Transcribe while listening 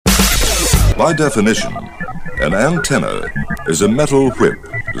By definition, an antenna is a metal whip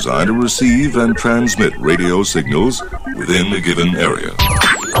designed to receive and transmit radio signals within a given area.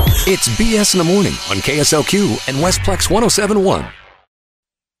 It's BS in the Morning on KSLQ and Westplex 107.1.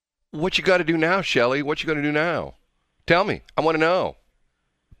 What you got to do now, Shelley? What you going to do now? Tell me. I want to know.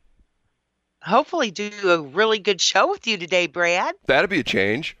 Hopefully do a really good show with you today, Brad. That'd be a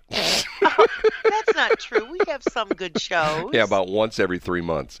change. Oh, that's not true. We have some good shows. Yeah, about once every 3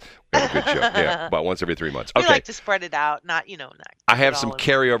 months. We have a good show. Yeah, about once every 3 months. Okay. We like to spread it out, not. I have some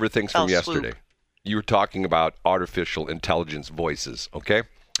carryover things from yesterday. Swoop. You were talking about artificial intelligence voices, okay?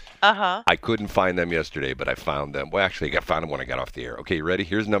 Uh-huh. I couldn't find them yesterday, but I found them. Well, actually, I found them when I got off the air. Okay, you ready?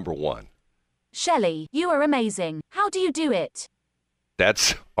 Here's number one. Shelley, you are amazing. How do you do it?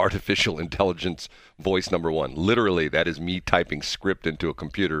 That's artificial intelligence voice number one. Literally, that is me typing script into a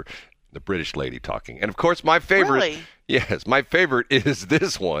computer, the British lady talking. And, of course, my favorite. Really? Yes, my favorite is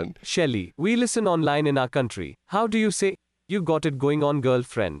this one. Shelley, we listen online in our country. How do you say, you got it going on,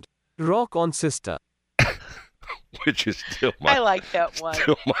 girlfriend? Rock on, sister. Which is still my, I like that one.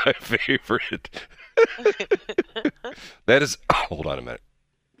 Still my favorite. That is, hold on a minute.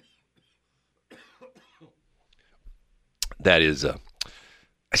 That is,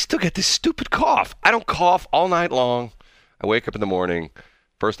 I still get this stupid cough. I don't cough all night long. I wake up in the morning,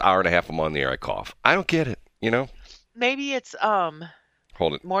 first hour and a half I'm on the air, I cough. I don't get it, Maybe it's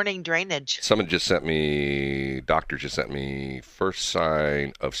Hold it. morning drainage. Doctor just sent me first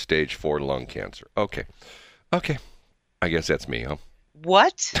sign of stage 4 lung cancer. Okay. I guess that's me, huh?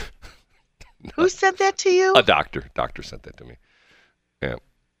 What? No. Who sent that to you? A doctor. Doctor sent that to me. Yeah.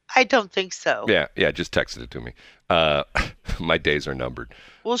 I don't think so. Yeah, just texted it to me. My days are numbered.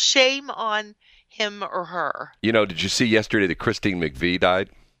 Well, shame on him or her. Did you see yesterday that Christine McVie died?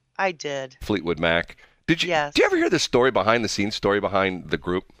 I did. Fleetwood Mac. Did you? Yes. Did you ever hear the story behind the scenes story behind the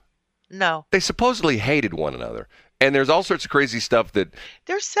group? No. They supposedly hated one another. And there's all sorts of crazy stuff that...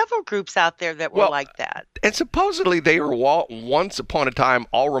 There's several groups out there that were like that. And supposedly they were once upon a time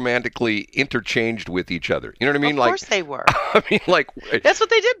all romantically interchanged with each other. You know what I mean? Of course they were. I mean, that's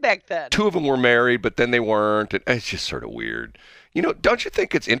what they did back then. Two of them were married, but then they weren't. And it's just sort of weird. Don't you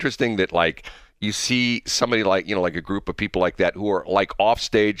think it's interesting that, you see somebody like a group of people like that who are off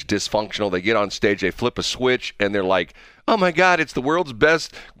stage dysfunctional. They get on stage, they flip a switch, and they're like, oh my God, it's the world's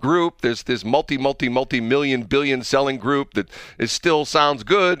best group. There's this multi-million billion selling group that still sounds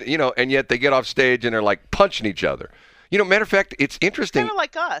good, and yet they get off stage and they're punching each other. Matter of fact, it's interesting. Kind of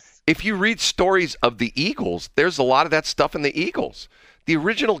like us. If you read stories of the Eagles, there's a lot of that stuff in the Eagles. The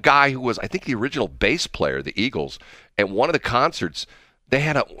original guy who was, I think, the original bass player of the Eagles, at one of the concerts, they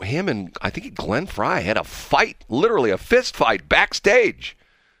had him and I think Glenn Fry had a fight, literally a fist fight backstage,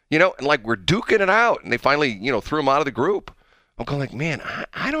 and we're duking it out. And they finally, threw him out of the group. I'm going man,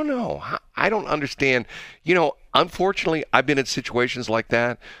 I don't know. I don't understand. Unfortunately, I've been in situations like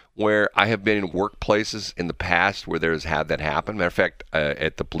that where I have been in workplaces in the past where there's had that happen. Matter of fact,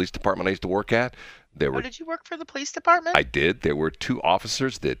 at the police department I used to work at, did you work for the police department? I did. There were two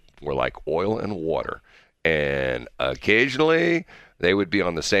officers that were like oil and water. And occasionally they would be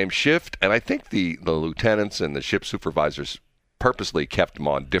on the same shift. And I think the lieutenants and the ship supervisors purposely kept them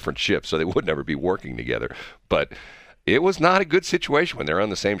on different shifts so they would never be working together. But it was not a good situation when they're on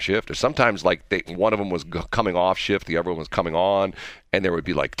the same shift. Or sometimes one of them was coming off shift, the other one was coming on, and there would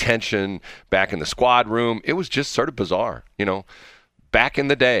be tension back in the squad room. It was just sort of bizarre, back in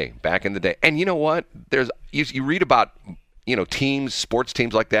the day. And you know what? You read about teams, sports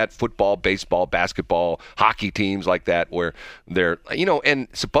teams like that, football, baseball, basketball, hockey teams like that, where they're, and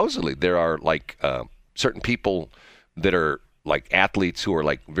supposedly there are certain people that are athletes who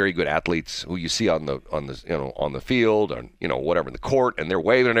are very good athletes who you see on the field or, whatever, in the court, and they're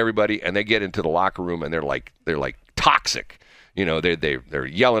waving at everybody, and they get into the locker room and they're toxic. They're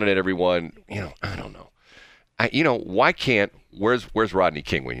yelling at everyone. I don't know. Why can't, where's Rodney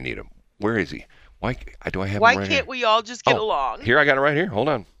King when you need him? Where is he? Why do I have him right can't we all just get along? Here, I got it right here. Hold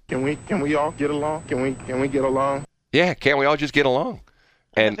on. Can we all get along? Can we get along? Yeah, can't we all just get along?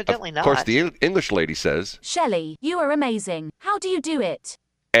 And evidently of not. course, the English lady says, Shelley, you are amazing. How do you do it?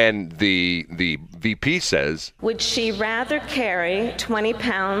 And the VP says, would she rather carry 20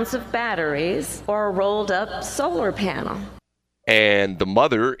 pounds of batteries or a rolled up solar panel? And the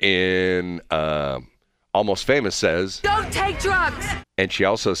mother in Almost Famous says, don't take drugs. And she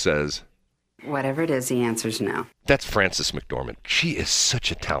also says, whatever it is, the answer's no. That's Frances McDormand. She is such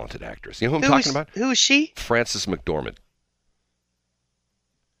a talented actress. You know who I'm talking about? Who is she? Frances McDormand.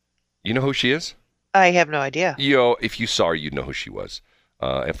 You know who she is? I have no idea. If you saw her, you'd know who she was.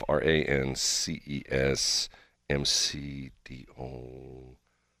 FrancesMcDormand.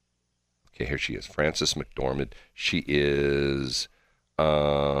 Okay, here she is, Frances McDormand. She is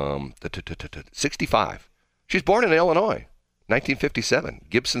 65. She's born in Illinois, 1957,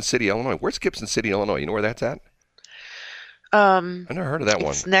 Gibson City, Illinois. Where's Gibson City, Illinois? You know where that's at? I never heard of that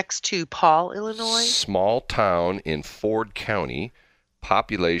one. It's next to Paul, Illinois. Small town in Ford County,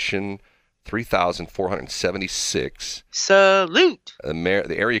 population 3,476. Salute.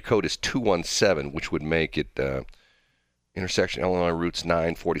 The area code is 217, which would make it intersection Illinois routes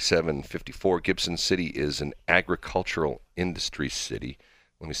 9, 47, 54. Gibson City is an agricultural industry city.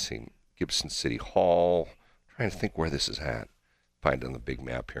 Let me see. Gibson City Hall. I'm trying to think where this is at. Find it on the big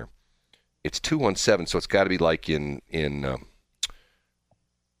map here. It's 217, so it's got to be like in the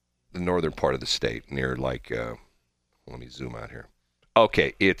northern part of the state, near like. Let me zoom out here.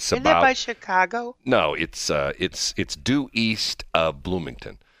 Okay, it's Isn't about. Isn't it by Chicago? No, it's due east of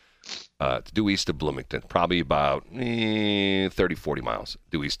Bloomington. It's due east of Bloomington, probably about 30, 40 miles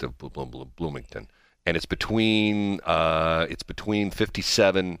due east of Bloomington, and it's between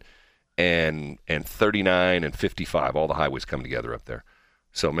 57 and 39 and 55. All the highways come together up there.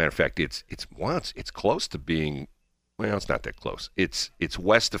 So, matter of fact, it's close to being. Well, it's not that close. It's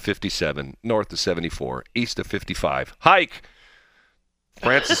west of 57, north of 74, east of 55. Hike.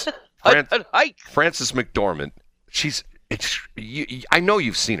 Frances McDormand. I know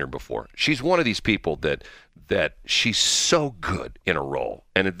you've seen her before. She's one of these people that she's so good in a role,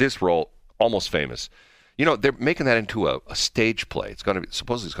 and in this role, almost famous. You know, they're making that into a stage play. It's going to be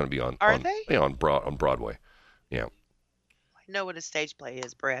supposedly it's going to be on. Are on, they? Yeah, on Broadway. Yeah. I know what a stage play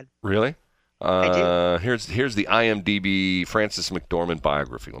is, Brad. Really? I do. Here's the IMDb Frances McDormand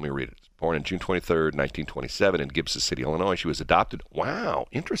biography. Let me read it. Born on June 23rd, 1927 in Gibson City, Illinois. She was adopted. Wow,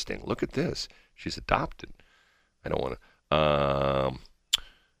 interesting. Look at this. She's adopted. I don't want to.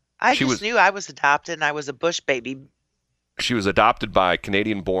 I just knew I was adopted and I was a Bush baby. She was adopted by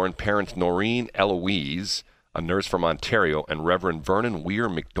Canadian-born parents Noreen Eloise, a nurse from Ontario, and Reverend Vernon Weir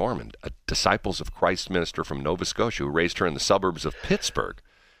McDormand, a Disciples of Christ minister from Nova Scotia who raised her in the suburbs of Pittsburgh.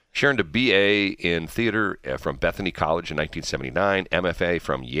 She earned a BA in theater from Bethany College in 1979, MFA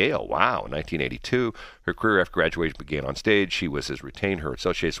from Yale, wow, in 1982. Her career after graduation began on stage. She has retained her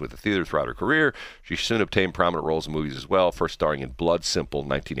association with the theater throughout her career. She soon obtained prominent roles in movies as well, first starring in Blood Simple in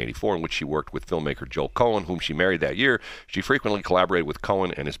 1984, in which she worked with filmmaker Joel Cohen, whom she married that year. She frequently collaborated with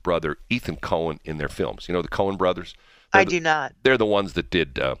Cohen and his brother Ethan Cohen in their films. You know the Cohen brothers? I do not. They're the ones that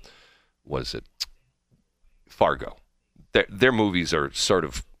did, Fargo. Their movies are sort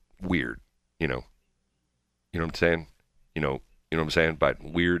of weird, you know what I'm saying? You know what I'm saying by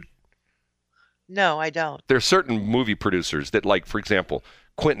weird? No, I don't. There are certain movie producers that, like, for example,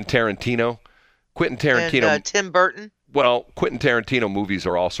 Quentin Tarantino, and Tim Burton. Well, Quentin Tarantino movies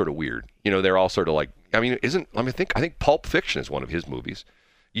are all sort of weird. You know, they're all sort of like. I think Pulp Fiction is one of his movies.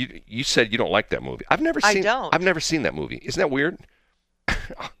 You said you don't like that movie. I've never seen that movie. Isn't that weird?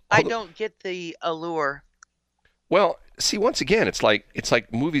 I don't get the allure. Well, see, once again, it's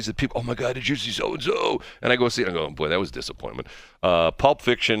like movies that people, oh my God, did you see so-and-so? And I go see it and I go, boy, that was disappointment. Pulp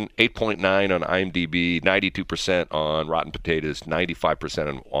Fiction, 8.9 on IMDb, 92% on Rotten Potatoes,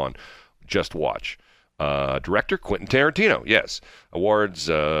 95% on Just Watch. Director, Quentin Tarantino, yes. Awards,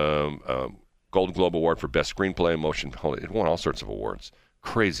 Golden Globe Award for Best Screenplay, Motion. It won all sorts of awards.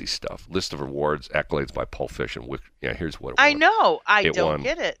 Crazy stuff. List of awards, accolades by Pulp Fiction. Here's what it won. I know. I don't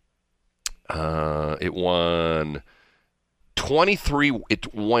get it. It won 23.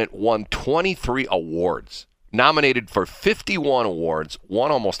 It won 23 awards. Nominated for 51 awards.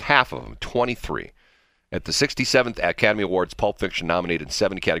 Won almost half of them. 23. At the 67th Academy Awards, Pulp Fiction nominated in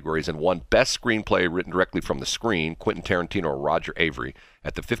 7 categories and won Best Screenplay written directly from the screen, Quentin Tarantino or Roger Avery.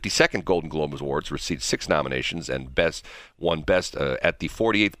 At the 52nd Golden Globe Awards, received 6 nominations and won Best at the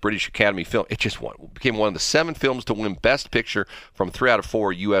 48th British Academy Film. It just became one of the 7 films to win Best Picture from 3 out of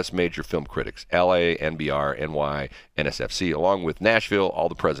 4 U.S. major film critics, L.A., NBR, NY, NSFC, along with Nashville, All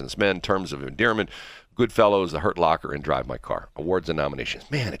the President's Men, Terms of Endearment, Goodfellas, The Hurt Locker, and Drive My Car. Awards and nominations.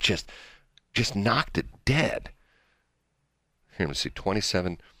 Man, it just knocked it dead. Here, let's see,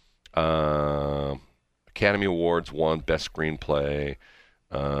 27 Academy Awards, won Best Screenplay.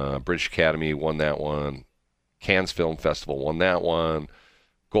 British Academy won that one. Cannes Film Festival won that one.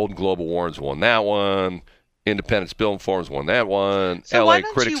 Golden Globe Awards won that one. Independent Film Forums won that one. So LA why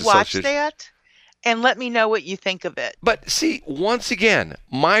don't Critics you watch Association. that and let me know what you think of it? But see, once again,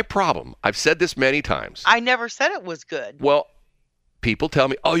 my problem, I've said this many times. I never said it was good. Well, people tell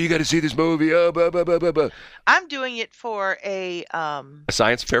me, oh, you got to see this movie. Blah, blah, blah, blah, blah. I'm doing it for a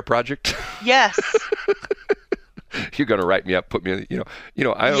science fair project? Yes. You're going to write me up, put me in,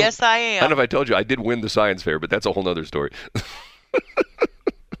 Yes, I am. I don't know if I told you, I did win the science fair, but that's a whole nother story.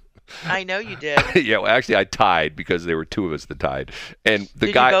 I know you did. Yeah, well, actually, I tied because there were two of us that tied. And the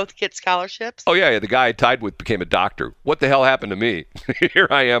Did guy. you both get scholarships? Oh, yeah, the guy I tied with became a doctor. What the hell happened to me? Here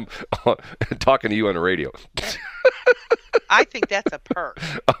I am talking to you on the radio. I think that's a perk.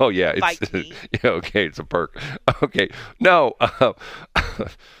 Oh, yeah. Bite me. Yeah, okay, it's a perk. Okay. No,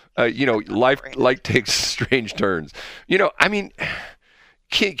 life takes strange turns. I mean,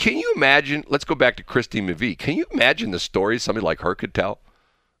 can you imagine? Let's go back to Christine McVie. Can you imagine the stories somebody like her could tell?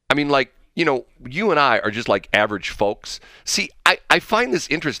 I mean, you and I are just like average folks. See, I find this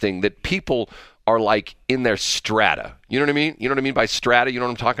interesting that people are like in their strata. You know what I mean? You know what I mean by strata? You know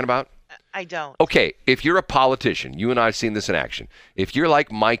what I'm talking about? I don't. Okay, if you're a politician, you and I have seen this in action. If you're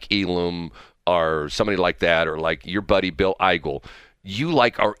like Mike Elam or somebody like that, or like your buddy Bill Eigel, you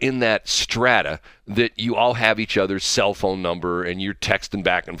are in that strata that you all have each other's cell phone number and you're texting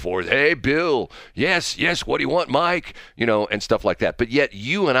back and forth. Hey, Bill, yes, what do you want, Mike? And stuff like that. But yet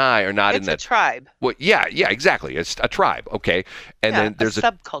you and I are not in that. It's a tribe. Well, yeah, exactly. It's a tribe. Okay. And then there's a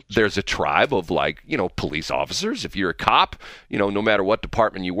subculture. There's a tribe of police officers. If you're a cop, no matter what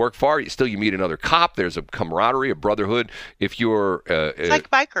department you work for, you meet another cop. There's a camaraderie, a brotherhood. If you're it's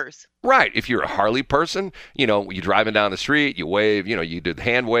like bikers. Right. If you're a Harley person, you're driving down the street, you wave, you do the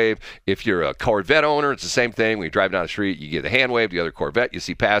hand wave. If you're a Corvette owner, it's the same thing. When you drive down the street, you give the hand wave to the other Corvette, you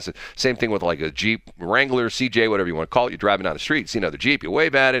see pass it. Same thing with like a Jeep Wrangler, CJ, whatever you want to call it. You're driving down the street, see another Jeep, you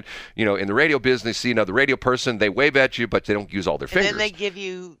wave at it. In the radio business, see another radio person, they wave at you, but they don't use all their fingers. And then they give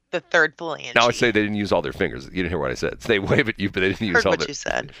you the third phalange. No, I say they didn't use all their fingers. You didn't hear what I said. They wave at you, but they didn't use all their. You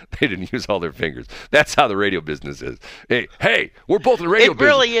said. They didn't use all their fingers. That's how the radio business is. Hey, we're both in the radio business. It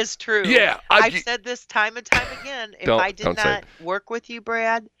really is true. Yeah, I've said this time and time again. If I did not work with you,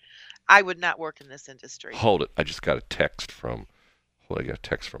 Brad, I would not work in this industry. Hold it. I just got a text from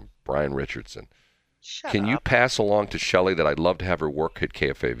Brian Richardson. Can you pass along to Shelley that I'd love to have her work at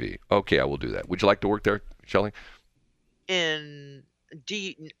KFAV? Okay, I will do that. Would you like to work there, Shelley?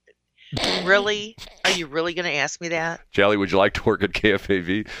 Really? Are you really going to ask me that? Shelley, would you like to work at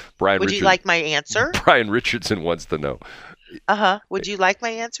KFAV? Would you like my answer? Brian Richardson wants to know. Would you like my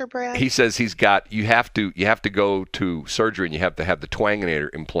answer, Brad? He says you have to go to surgery and you have to have the twanginator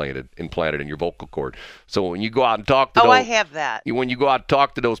implanted in your vocal cord. So when you go out and talk to I have that. When you go out and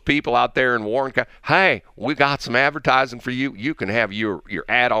talk to those people out there in Warren County, hey, we got some advertising for you. You can have your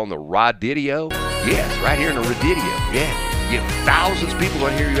ad on the radio. Yes, right here in the radio. Yeah. Thousands of people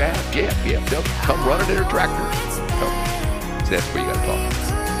want to hear you ad. Yeah. They'll come running in their tractor. So that's where you got to talk.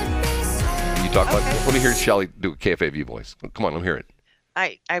 Talk about. Let me hear Shelley do a KFAV voice. Come on, let me hear it.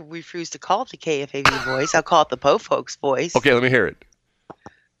 I refuse to call it the KFAV voice. I'll call it the Po Folks voice. Okay, let me hear it.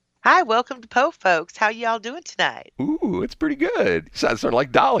 Hi, welcome to Po Folks. How y'all doing tonight? Ooh, it's pretty good. Sounds sort of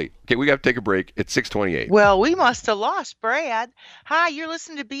like Dolly. Okay, we got to take a break. It's 6:28. Well, we must have lost Brad. Hi, you're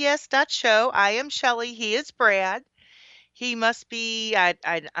listening to BS Show. I am Shelley. He is Brad. He must be.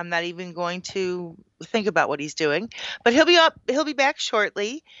 I'm not even going to think about what he's doing, but he'll be up. He'll be back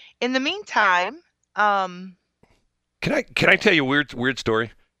shortly. In the meantime, can I tell you a weird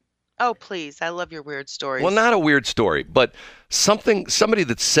story? Oh, please! I love your weird stories. Well, not a weird story, but somebody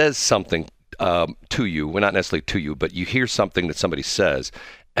that says something to you. Well, not necessarily to you, but you hear something that somebody says,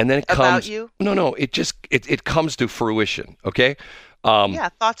 and then it comes. About you? No. It comes to fruition. Okay.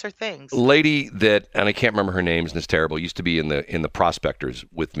 Thoughts are things. Lady that, and I can't remember her name, and it's terrible, used to be in the prospectors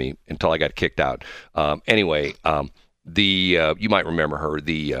with me until I got kicked out. You might remember her,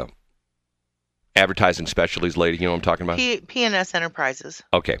 the advertising specialties lady, you know what I'm talking about? P&S Enterprises.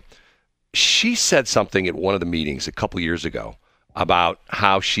 Okay. She said something at one of the meetings a couple years ago about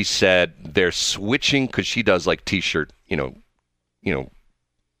how she said they're switching, because she does like T-shirt,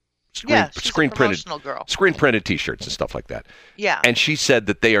 screen printed T-shirts and stuff like that. Yeah. And she said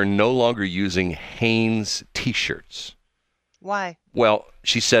that they are no longer using Hanes T-shirts. Why? Well,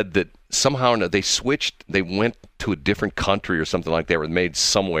 she said that somehow they switched. They went to a different country or something like that. They were made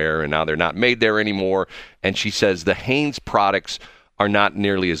somewhere, and now they're not made there anymore. And she says the Hanes products are not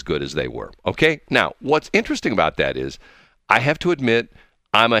nearly as good as they were. Okay? Now, what's interesting about that is I have to admit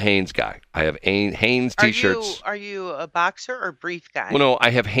I'm a Hanes guy. I have Hanes T-shirts. Are you a boxer or brief guy? Well, no,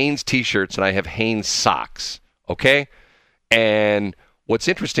 I have Hanes T-shirts and I have Hanes socks, okay? And what's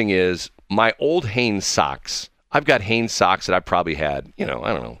interesting is my old Hanes socks, I've got Hanes socks that I probably had,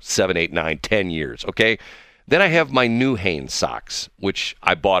 7, 8, 9, 10 years, okay? Then I have my new Hanes socks, which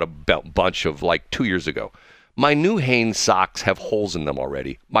I bought a bunch of like 2 years ago. My new Hanes socks have holes in them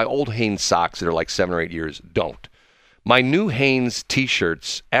already. My old Hanes socks that are like 7 or 8 years don't. My new Hanes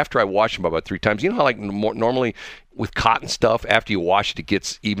T-shirts, after I wash them about 3 times, you know how like normally with cotton stuff, after you wash it, it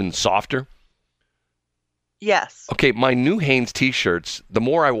gets even softer? Yes. Okay, my new Hanes T-shirts, the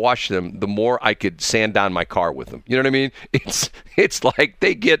more I wash them, the more I could sand down my car with them. You know what I mean? It's like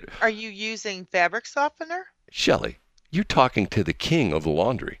they get... Are you using fabric softener? Shelley, you're talking to the king of the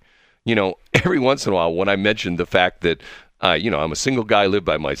laundry. Every once in a while when I mention the fact that, I'm a single guy, live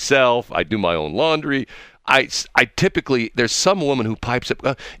by myself, I do my own laundry, I typically, there's some woman who pipes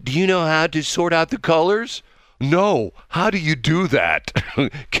up, do you know how to sort out the colors? No. How do you do that?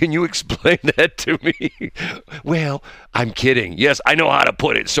 Can you explain that to me? Well, I'm kidding. Yes, I know how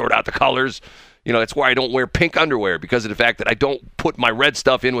to sort out the colors. That's why I don't wear pink underwear, because of the fact that I don't put my red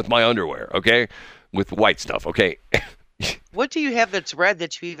stuff in with my underwear, okay? With white stuff, okay? What do you have that's red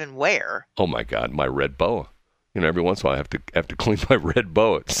that you even wear? Oh my God, my red boa. Every once in a while I have to clean my red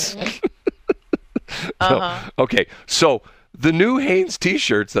boa. Okay, so the new Hanes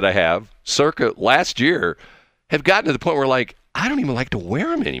T-shirts that I have, circa last year, have gotten to the point where, like, I don't even like to wear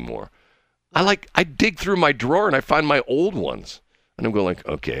them anymore. I dig through my drawer and I find my old ones. And I'm going like,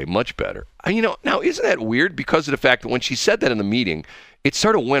 okay, much better. Now, isn't that weird? Because of the fact that when she said that in the meeting, it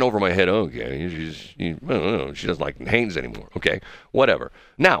sort of went over my head. Okay, I don't know, she doesn't like Hanes anymore. Okay, whatever.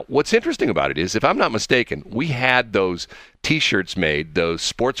 Now, what's interesting about it is, if I'm not mistaken, we had those T-shirts made, those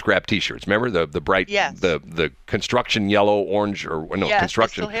sports scrap T-shirts. Remember the bright, yes. the construction yellow, orange, or no, yes,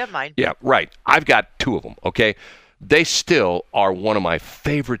 construction. I still have mine. Yeah, right. I've got 2 of them. Okay, they still are one of my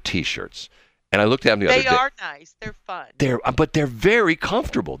favorite T-shirts. And I looked at them the other day. They are nice. They're fun. But they're very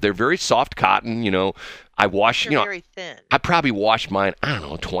comfortable. They're very soft cotton. I wash. They're very thin. I probably wash mine, I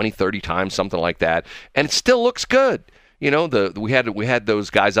don't know, 20, 30 times, something like that, and it still looks good. We had those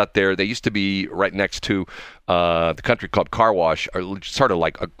guys out there. They used to be right next to the country club car wash, or sort of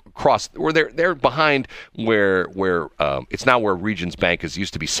like across where they're behind where it's now where Regions Bank is.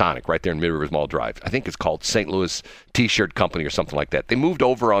 Used to be Sonic right there in Mid Rivers Mall Drive. I think it's called St. Louis T-shirt Company or something like that. They moved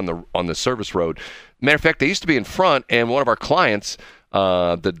over on the service road. Matter of fact, they used to be in front, and one of our clients,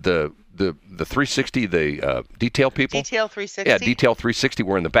 the 360, the detail people. Detail 360? Yeah, Detail 360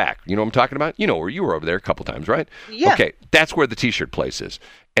 were in the back. You know what I'm talking about? Where you were over there a couple times, right? Yeah. Okay, that's where the T-shirt place is.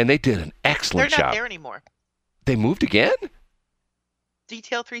 And they did an excellent job. They're not there anymore. They moved again?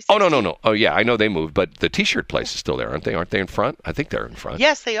 Detail 360? Oh, no. Oh, yeah, I know they moved, but the T-shirt place is still there, aren't they? Aren't they in front? I think they're in front.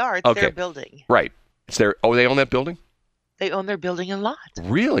 Yes, they are. It's their building. Right. It's their. Oh, they own that building? They own their building and lot.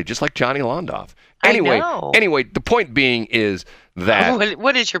 Really? Just like Johnny Londoff. I know. Anyway, the point being is that...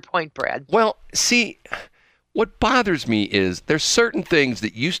 What is your point, Brad? Well, see, what bothers me is there's certain things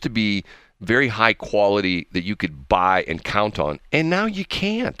that used to be very high quality that you could buy and count on, and now you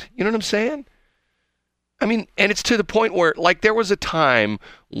can't. You know what I'm saying? I mean, and it's to the point where, like, there was a time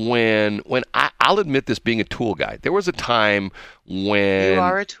when I'll admit this, being a tool guy, there was a time when... You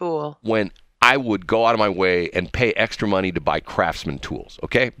are a tool. When I would go out of my way and pay extra money to buy Craftsman tools,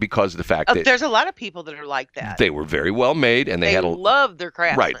 okay? Because of the fact that... There's a lot of people that are like that. They were very well made, and they love their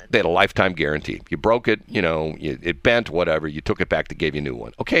Craftsman. Right. They had a lifetime guarantee. You broke it, it bent, whatever. You took it back, they gave you a new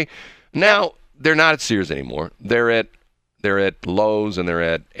one. Okay? Now, they're not at Sears anymore. They're at Lowe's, and they're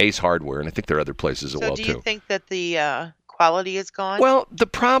at Ace Hardware, and I think there are other places as well, too. So do you think that the quality is gone? Well, the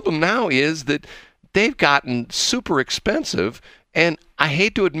problem now is that they've gotten super expensive. And I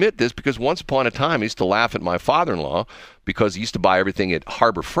hate to admit this, because once upon a time I used to laugh at my father-in-law because he used to buy everything at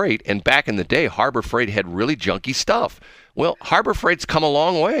Harbor Freight. And back in the day, Harbor Freight had really junky stuff. Well, Harbor Freight's come a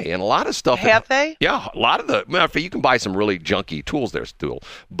long way, and a lot of stuff... Have they? Yeah, a lot of you can buy some really junky tools there still,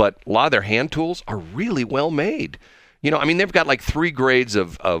 but a lot of their hand tools are really well made. They've got like 3 grades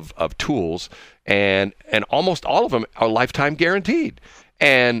of tools, and almost all of them are lifetime guaranteed.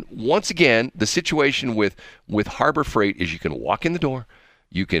 And once again, the situation with Harbor Freight is you can walk in the door,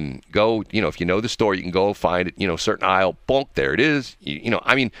 you can go, if you know the store, you can go find it, certain aisle, bonk, there it is.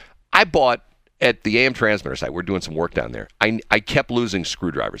 I bought at the AM transmitter site, we're doing some work down there. I kept losing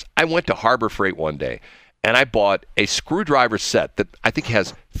screwdrivers. I went to Harbor Freight one day, and I bought a screwdriver set that I think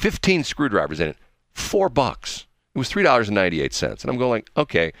has 15 screwdrivers in it, $4. It was $3.98. And I'm going like,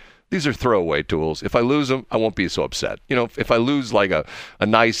 okay, these are throwaway tools. If I lose them, I won't be so upset. If I lose like a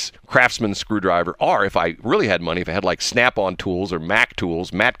nice Craftsman screwdriver, or if I really had money, if I had like Snap-on tools or Mac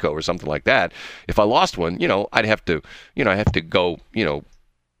tools, Matco or something like that, if I lost one, I'd have to, go,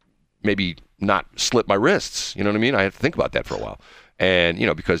 maybe not slit my wrists. You know what I mean? I have to think about that for a while. And,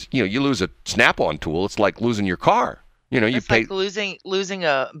 because, you lose a Snap-on tool, it's like losing your car. It's like losing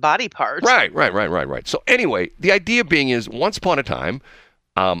a body part. Right. So anyway, the idea being is, once upon a time,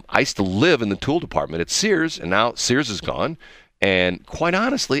 I used to live in the tool department at Sears, and now Sears is gone. And quite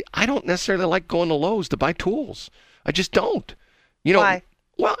honestly, I don't necessarily like going to Lowe's to buy tools. I just don't. Why?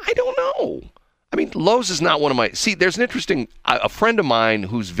 Well, I don't know. I mean, Lowe's is not one of my... See, there's an interesting... A friend of mine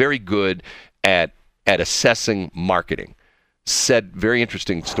who's very good at at assessing marketing said very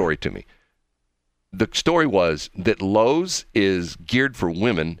interesting story to me. The story was that Lowe's is geared for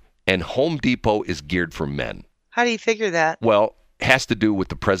women and Home Depot is geared for men. How do you figure that? Well, it has to do with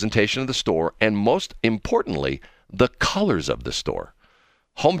the presentation of the store and most importantly, the colors of the store.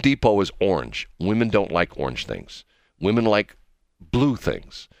 Home Depot is orange. Women don't like orange things. Women like blue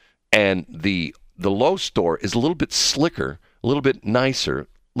things. And the Lowe's store is a little bit slicker, a little bit nicer, a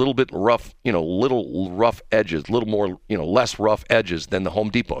little bit rough, little rough edges, a little more, less rough edges than the Home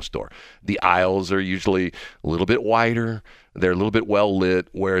Depot store. The aisles are usually a little bit wider. They're a little bit well lit,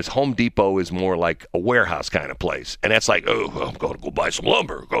 whereas Home Depot is more like a warehouse kind of place. And that's like, oh, I'm going to go buy some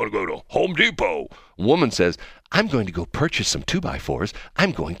lumber. I'm going to go to Home Depot. Woman says, I'm going to go purchase some 2x4s.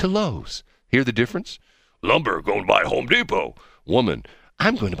 I'm going to Lowe's. Hear the difference? Lumber, going to buy Home Depot. Woman,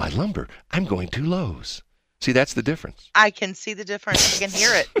 I'm going to buy lumber. I'm going to Lowe's. See, that's the difference. I can see the difference. I can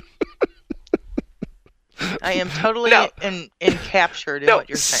hear it. I am totally captured in what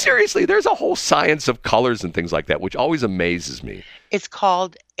you're saying. Seriously, there's a whole science of colors and things like that, which always amazes me. It's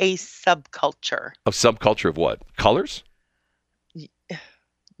called a subculture. A subculture of what? Colors?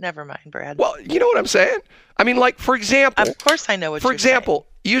 Never mind, Brad. Well, you know what I'm saying? I mean, like, for example. Of course I know what you're saying. For example,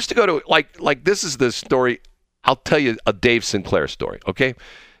 you used to go to, like this is the story. I'll tell you a Dave Sinclair story, okay?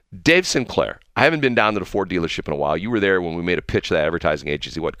 Dave Sinclair. I haven't been down to the Ford dealership in a while. You were there when we made a pitch to that advertising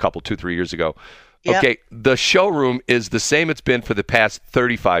agency, 2-3 years ago? Yep. Okay, the showroom is the same it's been for the past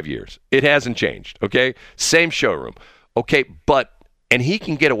 35 years. It hasn't changed, okay? Same showroom. Okay, and he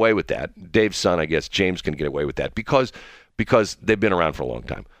can get away with that. Dave's son, I guess, James can get away with that because they've been around for a long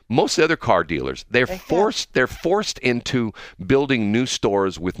time. Most of the other car dealers, they're forced into building new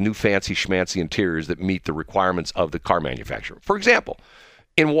stores with new fancy schmancy interiors that meet the requirements of the car manufacturer. For example,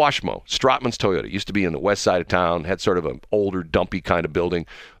 in Washmo, Stratman's Toyota used to be in the west side of town, had sort of an older, dumpy kind of building.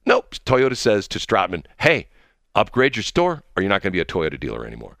 Nope, Toyota says to Stratman, hey, upgrade your store or you're not going to be a Toyota dealer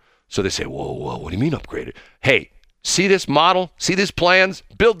anymore. So they say, whoa, what do you mean upgrade it? Hey, see this model? See these plans?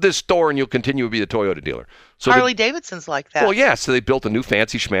 Build this store and you'll continue to be a Toyota dealer. So Harley-Davidson's like that. Well, yeah, so they built a new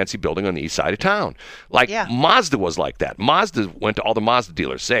fancy schmancy building on the east side of town. Mazda was like that. Mazda went to all the Mazda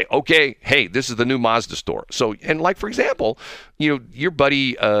dealers, say, okay, hey, this is the new Mazda store. So, and like, for example, your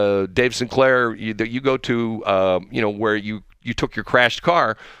buddy Dave Sinclair, you go to, where you took your crashed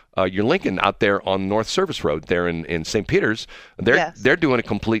car, your Lincoln out there on North Service Road there in St. Peter's. They're doing a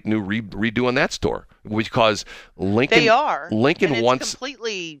complete new redo on that store because Lincoln. They are. Lincoln and wants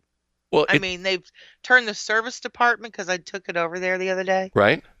completely. Well, I mean, they've turned the service department because I took it over there the other day.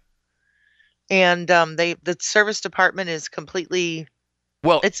 Right. And the service department is completely.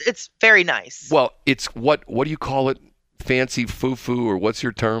 Well, it's very nice. Well, it's what do you call it? Fancy foo-foo, or what's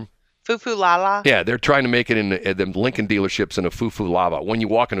your term? Foo-foo la-la? Yeah, they're trying to make it in the Lincoln dealerships in a foo-foo la-la. When you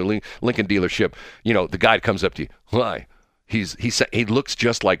walk into a Lincoln dealership, the guy comes up to you. Hi. He looks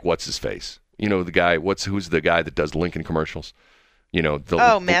just like what's his face? The guy, who's the guy that does Lincoln commercials?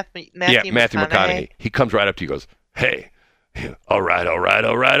 Matthew McConaughey. He comes right up to you and goes, hey, all right.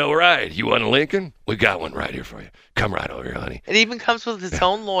 You want a Lincoln? We got one right here for you. Come right over here, honey. It even comes with its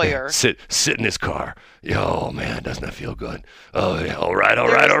own lawyer. Sit in this car. Oh, man, doesn't that feel good? Oh, yeah, all right.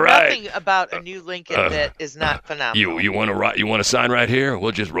 There's nothing about a new Lincoln that is not phenomenal. You want to sign right here?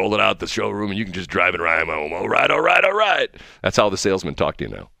 We'll just roll it out the showroom and you can just drive it right home. All right. That's how the salesmen talk to you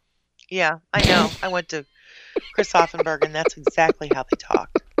now. Yeah, I know. I went to Chris Offenberg, and that's exactly how they talk.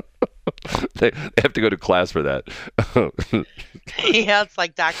 They have to go to class for that. Yeah, it's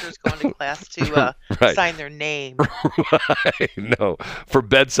like doctors going to class to sign their name. Right. No, for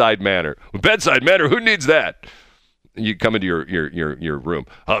bedside manner. Bedside manner, who needs that? You come into your room.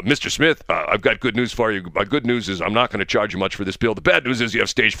 Mr. Smith, I've got good news for you. My good news is I'm not going to charge you much for this pill. The bad news is you have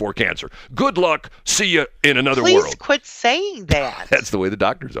stage 4 cancer. Good luck. See you in another world. Please quit saying that. That's the way the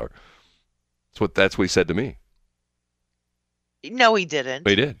doctors are. That's what he said to me. No, he didn't.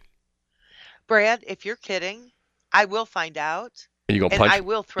 He did. Brad, if you're kidding, I will find out. And you gonna punch? I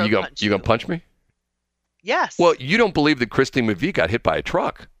will punch you. You gonna punch me? Yes. Well, you don't believe that Christine McVie got hit by a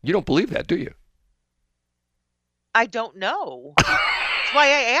truck. You don't believe that, do you? I don't know. That's why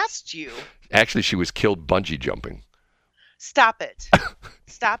I asked you. Actually, she was killed bungee jumping. Stop it.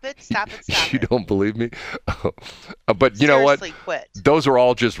 Stop it. You don't believe me? But you know what? Seriously, quit. Those are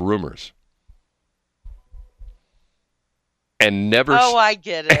all just rumors. And never. Oh, I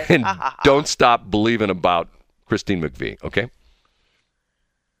get it. And don't stop believing about Christine McVie, okay?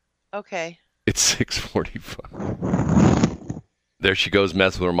 Okay. It's 6:45. There she goes,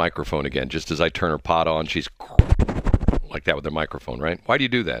 messing with her microphone again. Just as I turn her pot on, she's like that with her microphone, right? Why do you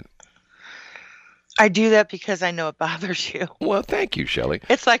do that? I do that because I know it bothers you. Well, thank you, Shelley.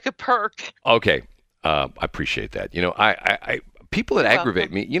 It's like a perk. Okay. I appreciate that. I people that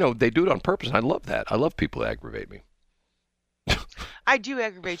aggravate me, they do it on purpose. And I love that. I love people that aggravate me. I do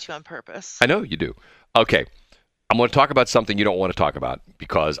aggravate you on purpose. I know you do. Okay. I'm going to talk about something you don't want to talk about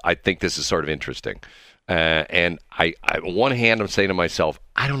because I think this is sort of interesting. And on one hand, I'm saying to myself,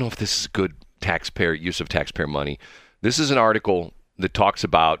 I don't know if this is good use of taxpayer money. This is an article that talks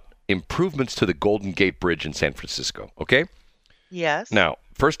about improvements to the Golden Gate Bridge in San Francisco. Okay? Yes. Now,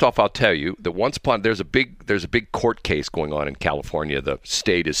 first off, I'll tell you that there's a big court case going on in California. The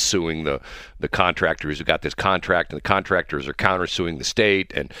state is suing the contractors who got this contract, and the contractors are countersuing the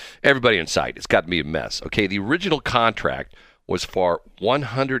state and everybody in sight. It's got to be a mess. Okay, the original contract was for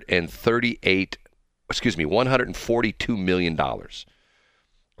 $142 million.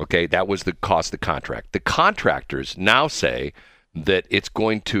 Okay, that was the cost of the contract. The contractors now say that it's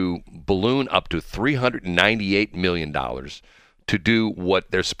going to balloon up to $398 million to do what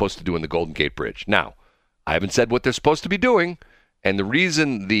they're supposed to do in the Golden Gate Bridge. Now, I haven't said what they're supposed to be doing, and the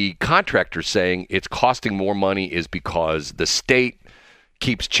reason the contractor's saying it's costing more money is because the state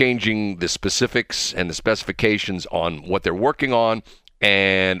keeps changing the specifics and the specifications on what they're working on,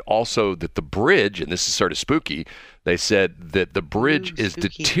 and also that the bridge, and this is sort of spooky, they said that the bridge is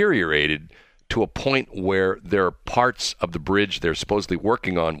deteriorated to a point where there are parts of the bridge they're supposedly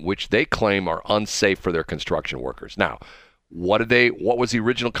working on which they claim are unsafe for their construction workers. Now, what was the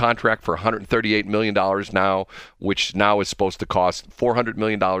original contract for $138 million now, which now is supposed to cost $400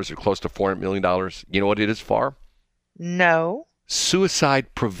 million or close to $400 million? You know what it is for? No.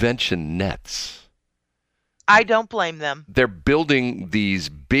 Suicide prevention nets. I don't blame them. They're building these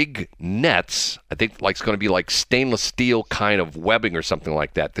big nets. I think it's going to be like stainless steel kind of webbing or something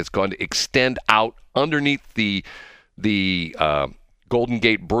like that that's going to extend out underneath the Golden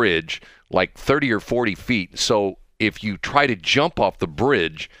Gate Bridge like 30 or 40 feet. So if you try to jump off the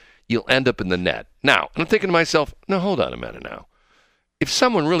bridge, you'll end up in the net. Now, I'm thinking to myself, no, hold on a minute now. If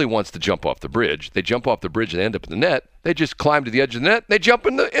someone really wants to jump off the bridge, they jump off the bridge and end up in the net. They just climb to the edge of the net. They jump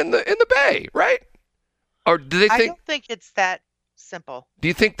in the bay, right? Or do they think? I don't think it's that simple. Do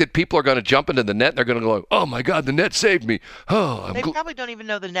you think that people are going to jump into the net and they're going to go, "Oh my God, the net saved me"? Oh, they probably don't even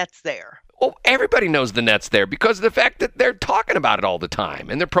know the net's there. Well, everybody knows the net's there because of the fact that they're talking about it all the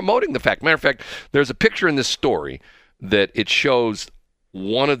time and they're promoting the fact. Matter of fact, there's a picture in this story that it shows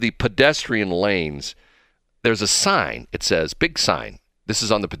one of the pedestrian lanes. There's a sign. It says, big sign. This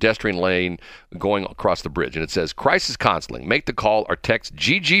is on the pedestrian lane going across the bridge. And it says, crisis counseling. Make the call or text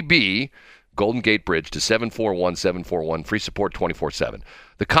GGB, Golden Gate Bridge, to 741-741. Free support 24/7.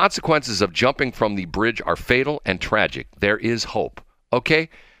 The consequences of jumping from the bridge are fatal and tragic. There is hope. Okay?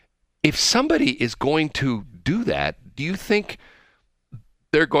 If somebody is going to do that, do you think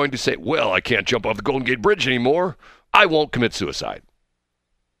they're going to say, well, I can't jump off the Golden Gate Bridge anymore. I won't commit suicide.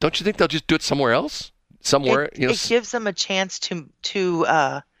 Don't you think they'll just do it somewhere else? Somewhere, it gives them a chance to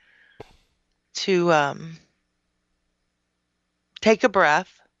take a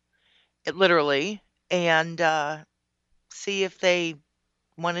breath, literally, and see if they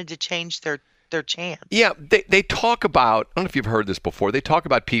wanted to change their chance. Yeah, they talk about, I don't know if you've heard this before, they talk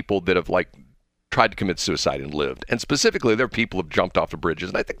about people that have tried to commit suicide and lived. And specifically, there are people who have jumped off the bridges.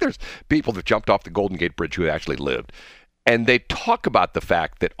 And I think there's people that have jumped off the Golden Gate Bridge who actually lived. And they talk about the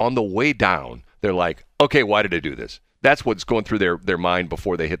fact that on the way down, they're like, okay, why did I do this? That's what's going through their mind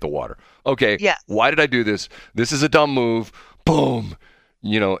before they hit the water. Okay, yes. Why did I do this? This is a dumb move. Boom.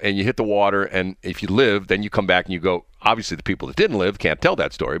 And you hit the water. And if you live, then you come back and you go, obviously the people that didn't live can't tell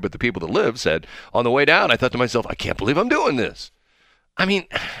that story. But the people that live said, on the way down, I thought to myself, I can't believe I'm doing this. I mean,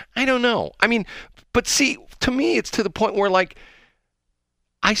 I don't know. I mean, but see, to me, it's to the point where,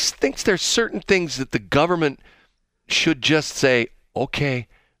 I think there's certain things that the government should just say, okay,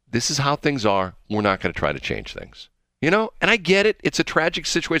 this is how things are. We're not going to try to change things. And I get it. It's a tragic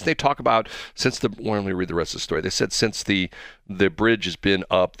situation. They talk about let me read the rest of the story. They said since the bridge has been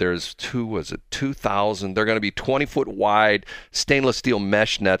up, there's 2,000. They're going to be 20-foot wide stainless steel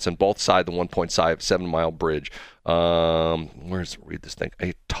mesh nets on both sides of the 1.7-mile bridge. Read this thing.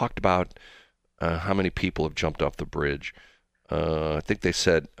 I talked about how many people have jumped off the bridge. I think they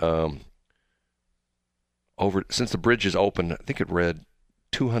said since the bridge is open, I think it read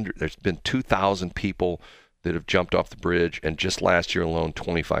 200. There's been 2,000 people that have jumped off the bridge, and just last year alone,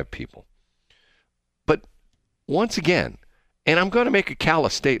 25 people. But once again, and I'm going to make a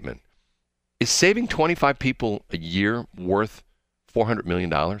callous statement, is saving 25 people a year worth $400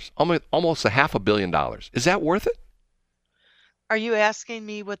 million? Almost $500 million. Is that worth it? Are you asking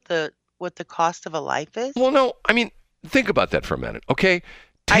me what the cost of a life is? Well, no. I mean, think about that for a minute, okay?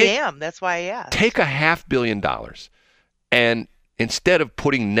 I am. That's why I asked. Take $500 million, and instead of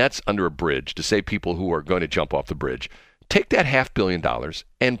putting nets under a bridge to save people who are going to jump off the bridge, take that $500 million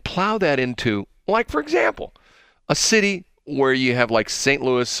and plow that into, like, for example, a city where you have like St.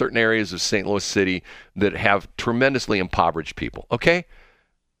 Louis, certain areas of St. Louis City that have tremendously impoverished people, okay?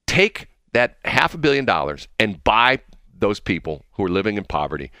 Take that $500 million and buy those people who are living in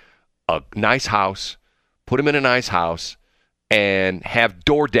poverty a nice house, put them in a nice house, and have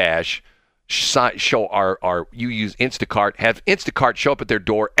DoorDash show you use Instacart, have Instacart show up at their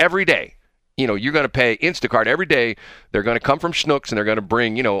door every day. You know, you're going to pay Instacart every day. They're going to come from Schnucks, and they're going to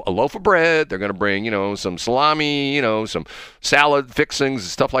bring, you know, a loaf of bread. They're going to bring, you know, some salami, you know, some salad fixings,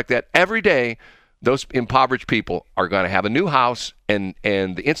 stuff like that. Every day, those impoverished people are going to have a new house, and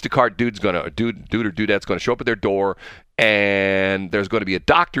the Instacart dude or dudettes going to show up at their door, and there's going to be a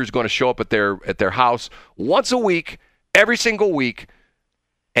doctor who's going to show up at their house once a week, every single week,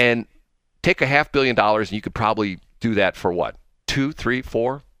 and take $500 million, and you could probably do that for what? 2, 3,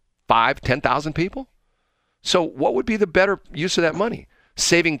 4, 5, 10,000 people? So what would be the better use of that money?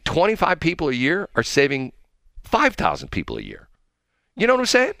 Saving 25 people a year or saving 5,000 people a year? You know what I'm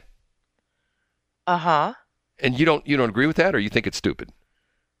saying? Uh-huh. And you don't agree with that, or you think it's stupid?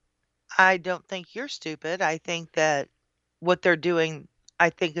 I don't think you're stupid. I think that what they're doing, I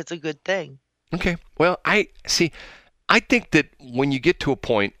think it's a good thing. Okay. Well, I think that when you get to a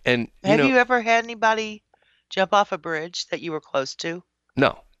point, and have you ever had anybody jump off a bridge that you were close to?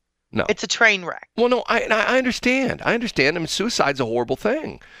 No. It's a train wreck. Well, no, I understand. I mean, suicide's a horrible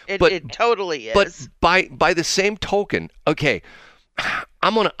thing. It totally is. But by the same token, okay,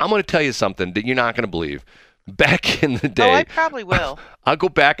 I'm gonna tell you something that you're not gonna believe. Back in the day, I probably will. I'll go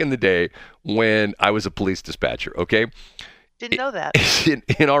back in the day when I was a police dispatcher. Okay, didn't know that.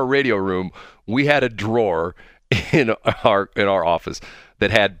 In our radio room, we had a drawer in our office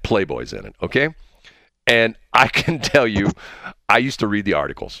that had Playboys in it. Okay. And I can tell you, I used to read the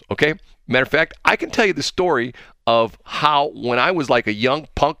articles, okay? Matter of fact, I can tell you the story of how when I was like a young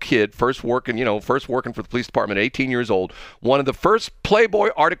punk kid, first working for the police department at 18 years old, one of the first Playboy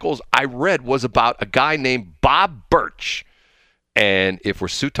articles I read was about a guy named Bob Birch. And if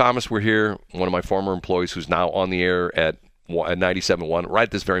Sue Thomas were here, one of my former employees who's now on the air at 97.1, right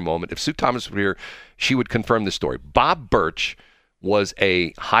at this very moment, if Sue Thomas were here, she would confirm this story. Bob Birch was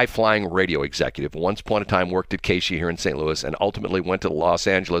a high-flying radio executive. Once upon a time worked at Casey here in St. Louis and ultimately went to Los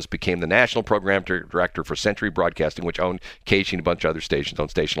Angeles, became the national program director for Century Broadcasting, which owned Casey and a bunch of other stations,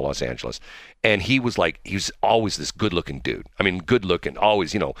 owned station in Los Angeles. And he was always this good-looking dude. I mean, good-looking,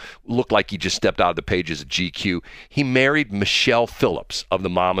 always, looked like he just stepped out of the pages of GQ. He married Michelle Phillips of the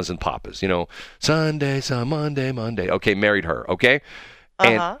Mamas and Papas, Sunday, Monday. Okay, married her, okay?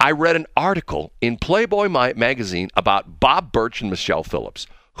 And I read an article in Playboy magazine about Bob Birch and Michelle Phillips.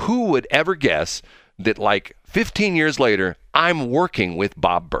 Who would ever guess that like 15 years later, I'm working with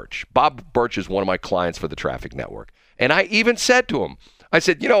Bob Birch. Bob Birch is one of my clients for the Traffic Network. And I even said to him, I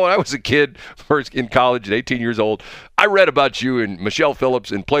said, when I was a kid, first in college at 18 years old, I read about you and Michelle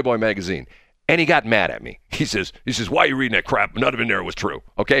Phillips in Playboy magazine. And he got mad at me. He says, why are you reading that crap? None of it in there was true.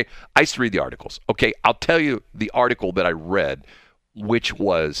 Okay? I used to read the articles. Okay? I'll tell you the article that I read, which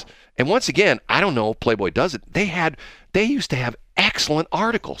was, and once again, I don't know if Playboy does it. They used to have excellent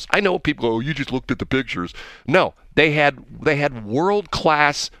articles. I know people go, you just looked at the pictures. No, they had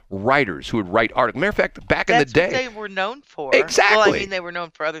world-class writers who would write articles. Matter of fact, back in the day. That's what they were known for. Exactly. Well, I mean, they were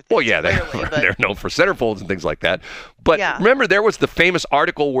known for other things. Well, yeah, they're known for centerfolds and things like that. But remember, there was the famous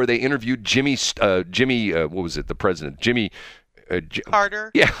article where they interviewed Jimmy, what was it, the president? Jimmy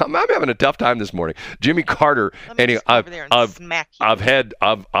Carter. Yeah, I'm having a tough time this morning. Jimmy Carter. Anyway, I've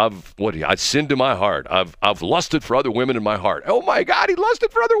sinned in my heart. I've lusted for other women in my heart. Oh my God, he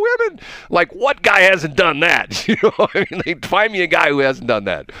lusted for other women. Like, what guy hasn't done that? I mean, they find me a guy who hasn't done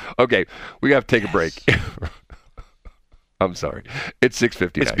that. Okay, we have to take a break. I'm sorry. It's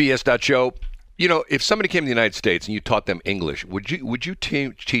 6:59. It's BS.show. If somebody came to the United States and you taught them English, would you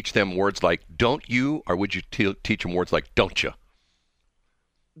teach them words like "don't you," or would you teach them words like "don't you"?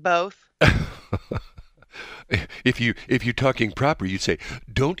 Both. If you're talking proper, you'd say,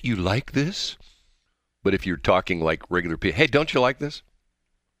 "Don't you like this?" But if you're talking like regular people, "Hey, don't you like this?"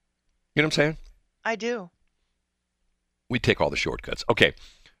 You know what I'm saying? I do. We take all the shortcuts. Okay,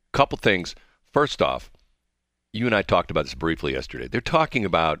 couple things. First off, you and I talked about this briefly yesterday. They're talking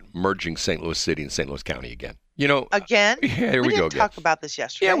about merging St. Louis City and St. Louis County again. Again? Yeah, here we go again. We didn't talk about this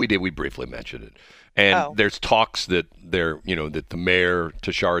yesterday. Yeah, we did. We briefly mentioned it. And there's talks that that the mayor,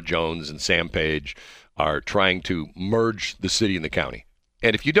 Tashara Jones, and Sam Page are trying to merge the city and the county.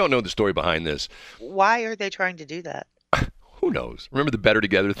 And if you don't know the story behind this, why are they trying to do that? Who knows? Remember the Better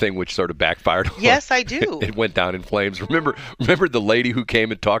Together thing, which sort of backfired? Yes, I do. It went down in flames. Remember the lady who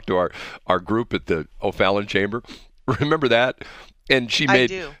came and talked to our group at the O'Fallon Chamber? Remember that? And she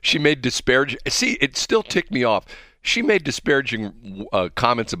made disparaging. See, it still ticked me off. She made disparaging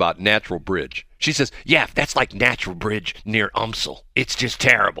comments about Natural Bridge. She says, "Yeah, that's like Natural Bridge near UMSL. It's just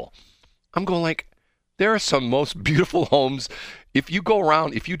terrible." I'm going like, there are some most beautiful homes. If you go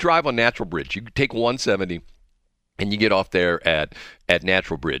around, if you drive on Natural Bridge, you take 170 and you get off there at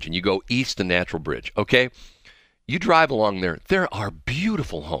Natural Bridge and you go east to Natural Bridge, okay? You drive along there, there are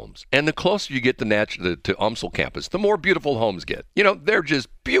beautiful homes. And the closer you get to UMSL campus, the more beautiful homes get. You know, they're just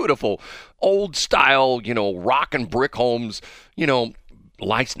beautiful, old style, you know, rock and brick homes, you know,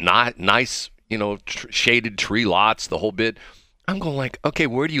 nice, you know, shaded tree lots, the whole bit. I'm going like, okay,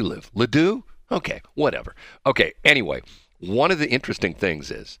 where do you live? Ladue? Okay, whatever. Okay, anyway, one of the interesting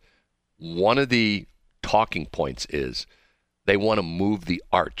things is, one of the talking points is they want to move the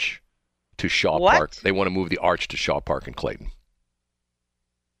arch to Shaw Park. They want to move the arch to Shaw Park in Clayton.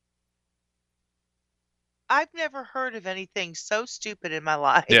 I've never heard of anything so stupid in my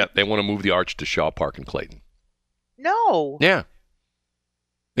life. Yeah, they want to move the arch to Shaw Park in Clayton. No. Yeah.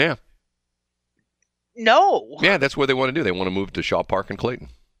 Yeah. No. Yeah, that's what they want to do. They want to move to Shaw Park in Clayton.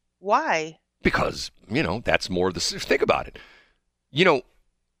 Why? Because, you know, that's more of the... Think about it. You know,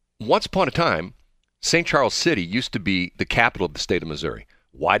 once upon a time, St. Charles City used to be the capital of the state of Missouri.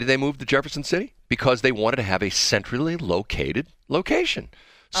 Why did they move to Jefferson City? Because they wanted to have a centrally located location.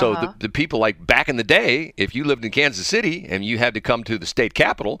 So the people, like back in the day, if you lived in Kansas City and you had to come to the state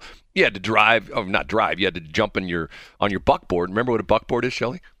capitol, you had to drive, or not drive, you had to jump on your buckboard. Remember what a buckboard is,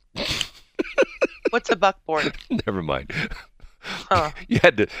 Shelley? What's a buckboard? Never mind. Huh. You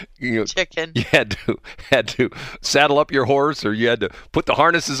had to, you know, chicken. You had to saddle up your horse, or you had to put the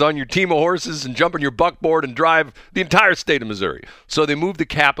harnesses on your team of horses and jump on your buckboard and drive the entire state of Missouri. So they moved the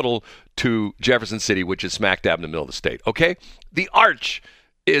capital to Jefferson City, which is smack dab in the middle of the state. Okay, the arch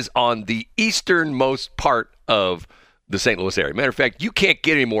is on the easternmost part of the St. Louis area. Matter of fact, you can't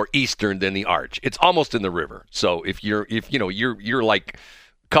get any more eastern than the arch. It's almost in the river. So if you're like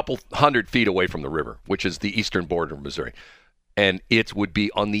a couple 100 feet away from the river, which is the eastern border of Missouri. And it would be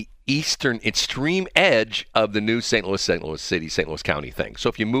on the eastern extreme edge of the new St. Louis City, St. Louis County thing. So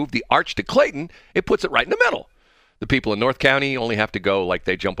if you move the arch to Clayton, it puts it right in the middle. The people in North County only have to go, like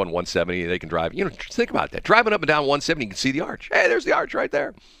they jump on 170, they can drive. You know, think about that. Driving up and down 170, you can see the arch. Hey, there's the arch right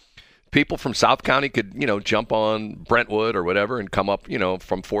there. People from South County could, you know, jump on Brentwood or whatever and come up, you know,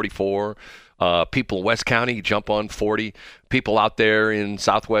 from 44. People in West County jump on 40. People out there in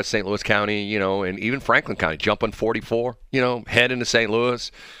Southwest St. Louis County, you know, and even Franklin County jump on 44. You know, head into St.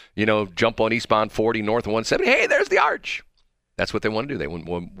 Louis. You know, jump on eastbound 40 north of 170. Hey, there's the arch. That's what they want to do. They want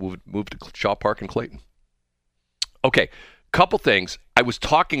to move to Shaw Park in Clayton. Okay, couple things. I was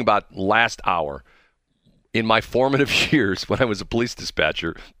talking about last hour in my formative years when I was a police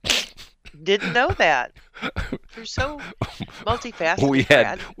dispatcher. Didn't know that. You're so multifaceted.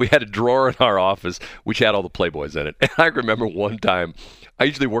 We had a drawer in our office which had all the Playboys in it. And I remember one time, I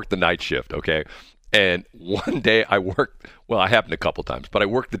usually worked the night shift, okay? And one day I happened a couple times, but I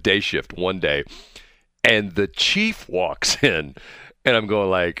worked the day shift one day, and the chief walks in, and I'm going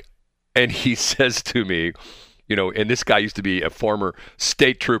like, and he says to me, you know, and this guy used to be a former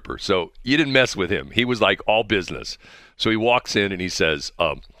state trooper, so you didn't mess with him. He was like all business. So he walks in and he says,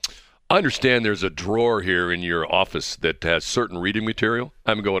 I understand there's a drawer here in your office that has certain reading material.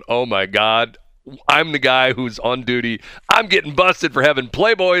 I'm going, oh my God, I'm the guy who's on duty. I'm getting busted for having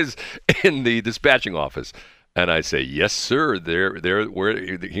Playboys in the dispatching office. And I say, yes, sir. Here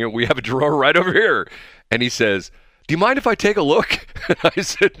we have a drawer right over here. And he says, do you mind if I take a look? I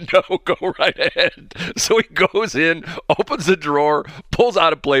said, no, go right ahead. So he goes in, opens the drawer, pulls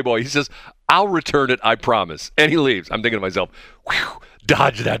out a Playboy. He says, I'll return it, I promise. And he leaves. I'm thinking to myself, whew,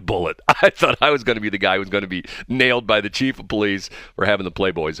 dodge that bullet. I thought I was going to be the guy who was going to be nailed by the chief of police for having the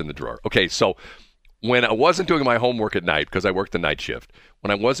Playboys in the drawer. Okay, so when I wasn't doing my homework at night, because I worked the night shift,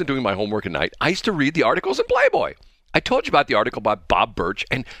 when I wasn't doing my homework at night, I used to read the articles in Playboy. I told you about the article about Bob Birch.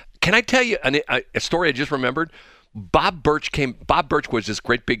 And can I tell you a story I just remembered? Bob Birch was this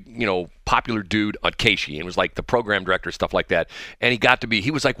great big, you know, popular dude on Casey, and was like the program director, stuff like that. And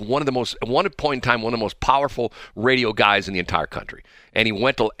he was like at one point in time, one of the most powerful radio guys in the entire country. And he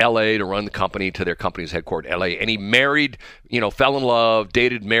went to L.A. to run the company, to their company's headquarters, L.A. And he married, you know, fell in love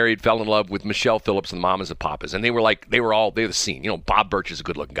with Michelle Phillips and the Mamas and Papas. And they were the scene. You know, Bob Birch is a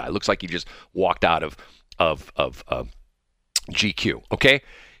good looking guy. Looks like he just walked out of GQ. Okay.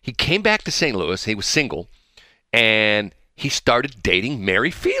 He came back to St. Louis. He was single. And he started dating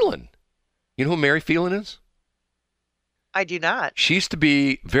Mary Phelan. You know who Mary Phelan is? I do not. She used to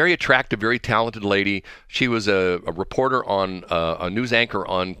be very attractive, very talented lady. She was a reporter on a news anchor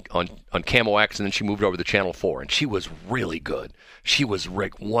on Camo X, and then she moved over to Channel 4, and she was really good. She was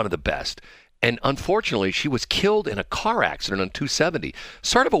one of the best. And unfortunately, she was killed in a car accident on 270.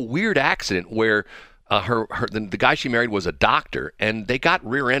 Sort of a weird accident where the guy she married was a doctor, and they got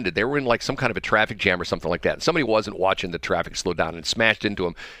rear-ended. They were in like some kind of a traffic jam or something like that. And somebody wasn't watching the traffic slow down and smashed into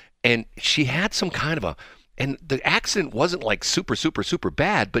him. And she had some kind of and the accident wasn't like super, super, super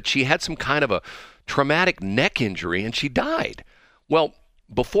bad, but she had some kind of a traumatic neck injury, and she died. Well,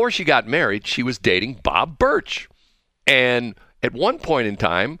 before she got married, she was dating Bob Birch. And at one point in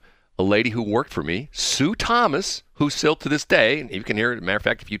time, a lady who worked for me, Sue Thomas, who still to this day, and you can hear it, as a matter of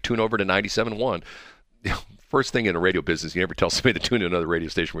fact, if you tune over to 97.1, first thing in the radio business, you never tell somebody to tune to another radio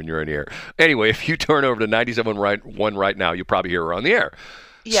station when you're on the air. Anyway, if you turn over to 97.1 right now, you'll probably hear her on the air.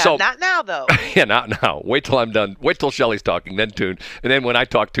 Yeah, so, not now, though. Yeah, not now. Wait till I'm done. Wait till Shelley's talking, then tune. And then when I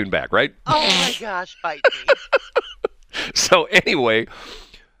talk, tune back, right? Oh, my gosh, bite me. So anyway,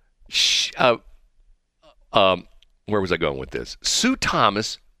 where was I going with this? Sue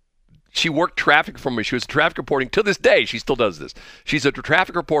Thomas, she worked traffic for me. She was traffic reporting. To this day, she still does this. She's a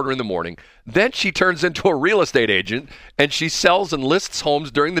traffic reporter in the morning. Then she turns into a real estate agent, and she sells and lists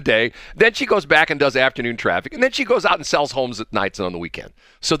homes during the day. Then she goes back and does afternoon traffic, and then she goes out and sells homes at nights and on the weekend.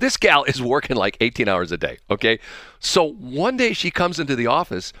 So this gal is working like 18 hours a day, okay? So one day she comes into the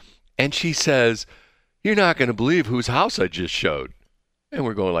office, and she says, "You're not going to believe whose house I just showed." And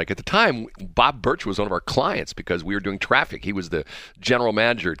we're going like, at the time, Bob Birch was one of our clients because we were doing traffic. He was the general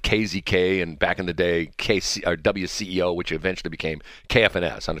manager at KZK and back in the day, WCEO, which eventually became KFNS. I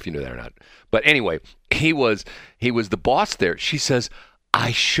don't know if you knew that or not. But anyway, he was the boss there. She says,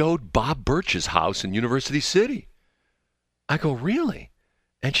 "I showed Bob Birch's house in University City." I go, "Really?"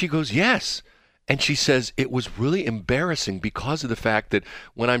 And she goes, "Yes." And she says, "It was really embarrassing because of the fact that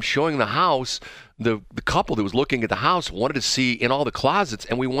when I'm showing the house, the couple that was looking at the house wanted to see in all the closets,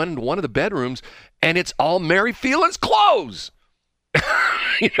 and we went into one of the bedrooms, and it's all Mary Phelan's clothes."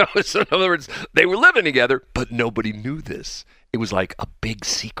 So in other words, they were living together, but nobody knew this. It was like a big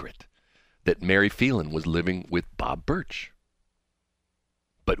secret that Mary Phelan was living with Bob Birch.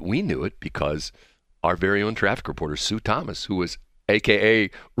 But we knew it because our very own traffic reporter, Sue Thomas, who was a.k.a.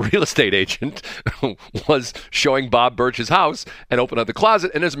 real estate agent, was showing Bob Birch's house and opened up the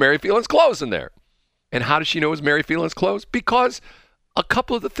closet, and there's Mary Phelan's clothes in there. And how does she know it was Mary Phelan's clothes? Because a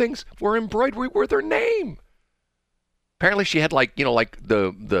couple of the things were embroidered with her name. Apparently she had like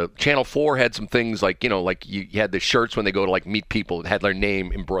the Channel 4 had some things like you had the shirts when they go to like meet people that had their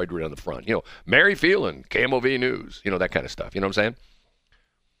name embroidered on the front. Mary Phelan, KMOV News, that kind of stuff. You know what I'm saying?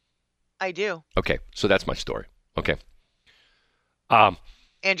 I do. Okay, so that's my story. Okay.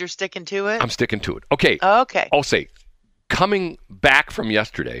 And you're sticking to it? I'm sticking to it. Okay. Okay. I'll say, coming back from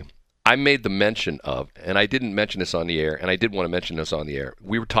yesterday, I made the mention of, and I didn't mention this on the air, and I did want to mention this on the air.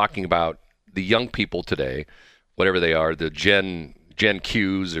 We were talking about the young people today, whatever they are, the Gen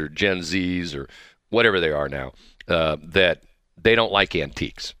Qs or Gen Zs or whatever they are now, that they don't like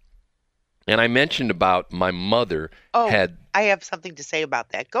antiques. And I mentioned about my mother had... I have something to say about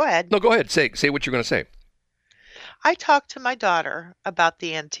that. Go ahead. No, go ahead. Say what you're going to say. I talked to my daughter about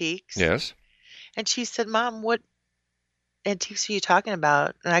the antiques. Yes. And she said, "Mom, what antiques are you talking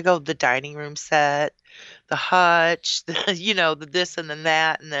about?" And I go, "The dining room set, the hutch, the this and then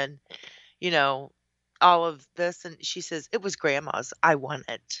that, and then, all of this." And she says, "It was Grandma's. I want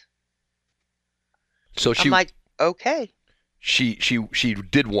it." So I'm like, okay. She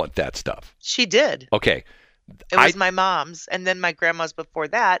did want that stuff. She did. Okay. It was my mom's, and then my grandma's before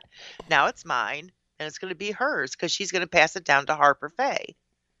that. Now it's mine. And it's going to be hers because she's going to pass it down to Harper Faye.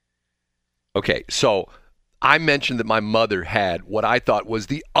 Okay, so I mentioned that my mother had what I thought was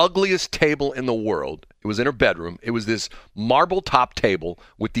the ugliest table in the world. It was in her bedroom. It was this marble top table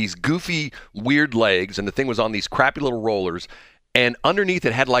with these goofy, weird legs, and the thing was on these crappy little rollers. And underneath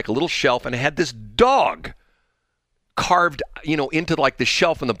it had like a little shelf, and it had this dog carved, into like the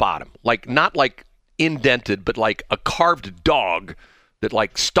shelf in the bottom. Like not like indented, but like a carved dog that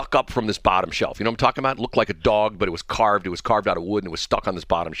like stuck up from this bottom shelf. You know what I'm talking about? It looked like a dog, but it was carved. It was carved out of wood, and it was stuck on this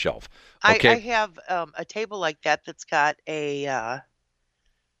bottom shelf. Okay? I have a table like that that's got an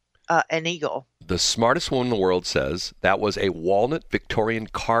eagle. The smartest woman in the world says that was a walnut Victorian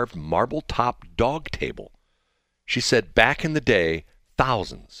carved marble top dog table. She said back in the day,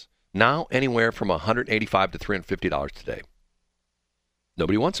 thousands. Now anywhere from $185 to $350 today.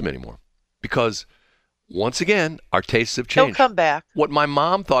 Nobody wants them anymore because... once again, our tastes have changed. They'll come back. What my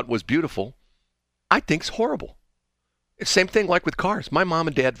mom thought was beautiful, I think's horrible. It's same thing like with cars. My mom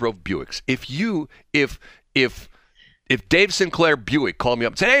and dad drove Buicks. If if Dave Sinclair Buick called me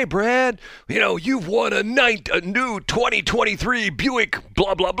up and said, hey, Brad, you've won a new 2023 Buick,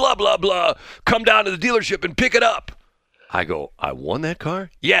 blah, blah, blah, blah, blah. Come down to the dealership and pick it up. I go, I won that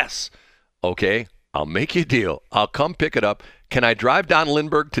car? Yes. Okay, I'll make you a deal. I'll come pick it up. Can I drive down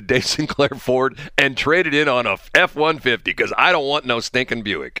Lindbergh to Dave Sinclair Ford and trade it in on a F-150? Because I don't want no stinking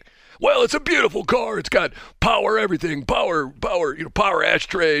Buick. Well, it's a beautiful car. It's got power everything, power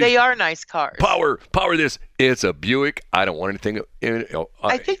ashtrays. They are nice cars. Power this. It's a Buick. I don't want anything in it.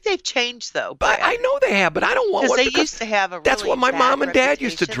 I think they've changed, though. But I know they have, but I don't want one. Because they used to have a really that's what my bad mom and dad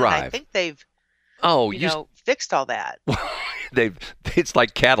used to reputation, drive. and I think they've fixed all that. It's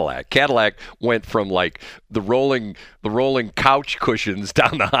like Cadillac. Cadillac went from like the rolling couch cushions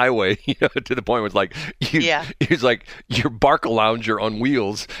down the highway, to the point where it's like it's like your Barca Lounger on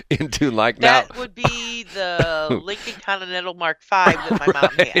wheels into like that now. Would be the Lincoln Continental Mark V that my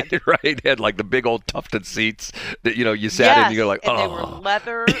mom had. Right, it had like the big old tufted seats that you sat in and you go like, and they were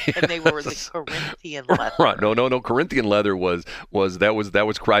leather and they were the Corinthian leather. Right, no, Corinthian leather was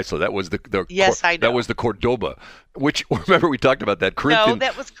Chrysler. That was the yes, I know. That was the Cordoba. Which, remember we talked about that Corinthian? No,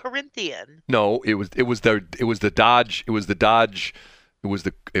 that was Corinthian. No, it was the Dodge. It was the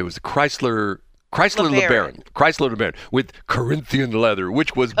Chrysler LeBaron with Corinthian leather,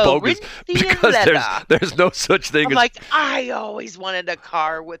 which was bogus because there's no such thing. I'm like, I always wanted a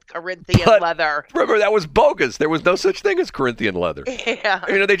car with Corinthian leather. Remember, that was bogus. There was no such thing as Corinthian leather. Yeah.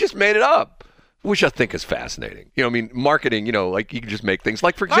 They just made it up. Which I think is fascinating. Marketing, like you can just make things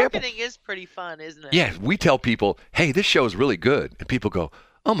like, for example. Marketing is pretty fun, isn't it? Yeah, we tell people, hey, this show is really good. And people go,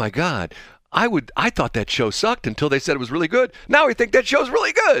 oh my God, I thought that show sucked until they said it was really good. Now we think that show's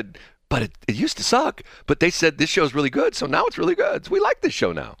really good. But it used to suck. But they said this show's really good, so now it's really good. So we like this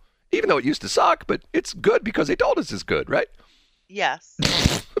show now. Even though it used to suck, but it's good because they told us it's good, right? Yes.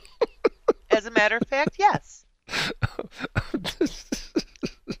 As a matter of fact, yes.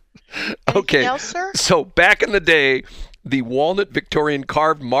 Okay, else, sir? So back in the day, the walnut Victorian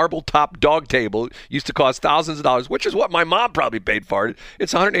carved marble top dog table used to cost thousands of dollars, which is what my mom probably paid for it.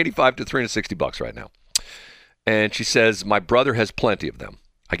 It's $185 to $360 right now. And she says, my brother has plenty of them.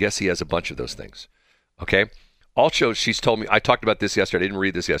 I guess he has a bunch of those things. Okay. Also, she's told me, I talked about this yesterday. I didn't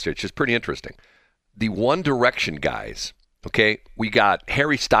read this yesterday. It's just pretty interesting. The One Direction guys, okay, we got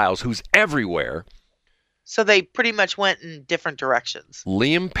Harry Styles, who's everywhere. So they pretty much went in different directions.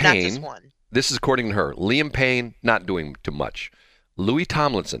 Liam Payne. Not just one. This is according to her. Liam Payne, not doing too much. Louis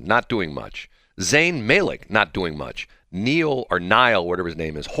Tomlinson, not doing much. Zayn Malik, not doing much. Niall, whatever his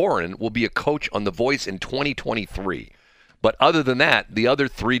name is, Horan, will be a coach on The Voice in 2023. But other than that, the other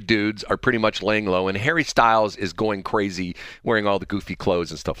three dudes are pretty much laying low, and Harry Styles is going crazy, wearing all the goofy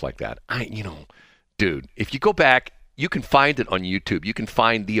clothes and stuff like that. Dude, if you go back, you can find it on YouTube. You can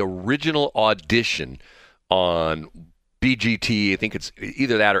find the original audition on BGT, I think it's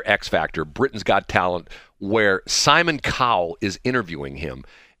either that or X Factor, Britain's Got Talent, where Simon Cowell is interviewing him.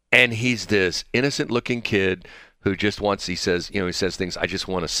 And he's this innocent-looking kid who just wants, he says things, I just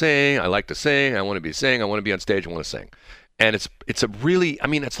want to sing, I like to sing, I want to be on stage, I want to sing. And it's a really,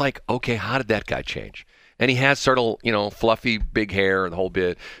 it's like, okay, how did that guy change? And he has sort of, fluffy big hair and the whole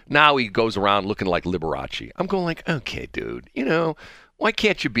bit. Now he goes around looking like Liberace. I'm going like, okay, dude, why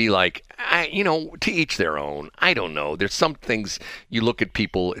can't you be like, to each their own? I don't know. There's some things you look at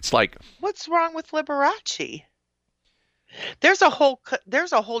people, it's like. What's wrong with Liberace? There's a whole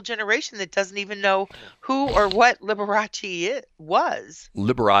generation that doesn't even know who or what Liberace was.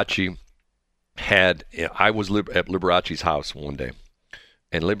 Liberace I was at Liberace's house one day,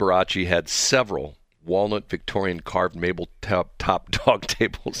 and Liberace had several walnut Victorian carved maple top dog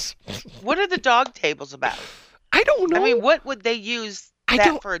tables. What are the dog tables about? I don't know. What would they use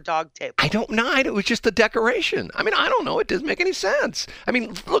for a dog table? I don't know. It was just a decoration. I don't know. It doesn't make any sense.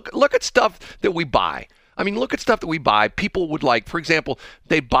 Look at stuff that we buy. Look at stuff that we buy. People would like, for example,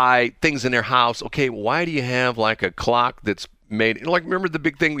 they buy things in their house. Okay, why do you have like a clock that's made like, remember the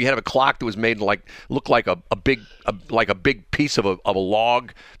big thing? We had a clock that was made like look like a big piece of a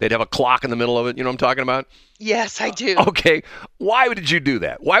log. They'd have a clock in the middle of it. You know what I'm talking about? Yes, I do. Okay, why did you do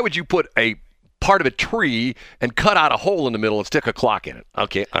that? Why would you put a part of a tree and cut out a hole in the middle and stick a clock in it?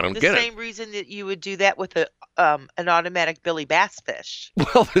 Okay, I don't get it. The same reason that you would do that with an automatic Billy Bass fish.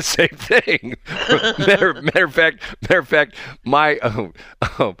 Well, the same thing. matter of fact, my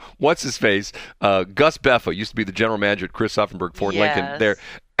what's his face? Gus Beffa used to be the general manager at Chris Uffenberg Ford Lincoln. There,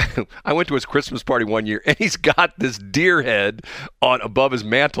 I went to his Christmas party one year, and he's got this deer head on above his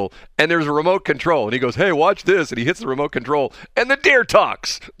mantle, and there's a remote control, and he goes, "Hey, watch this," and he hits the remote control, and the deer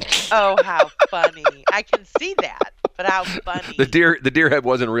talks. Oh, how funny! I can see that. But how funny. The deer head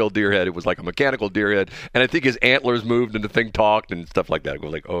wasn't a real deer head. It was like a mechanical deer head. And I think his antlers moved and the thing talked and stuff like that. I go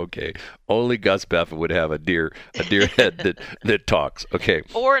like, okay, only Gus Beffa would have a deer head that talks. Okay.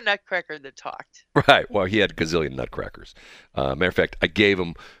 Or a nutcracker that talked. Right. Well, he had a gazillion nutcrackers. Matter of fact, I gave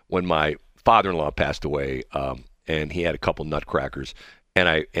him when my father-in-law passed away, and he had a couple nutcrackers,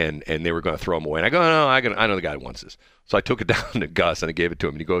 and they were going to throw them away. And I go, no, I know the guy who wants this. So I took it down to Gus and I gave it to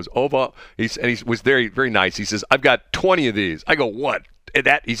him. And he goes, he was very, very nice. He says, I've got 20 of these. I go, what? And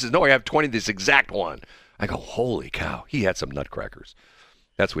he says, no, I have 20 of this exact one. I go, holy cow. He had some nutcrackers.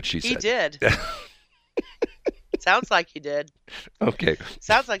 That's what she said. He did. Sounds like he did. Okay.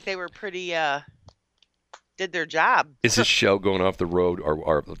 Sounds like they were pretty, did their job. Is this show going off the road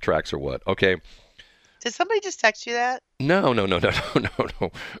or the tracks or what? Okay. Did somebody just text you that? No.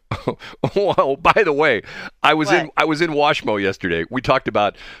 Oh, by the way, I was in Washmo yesterday. We talked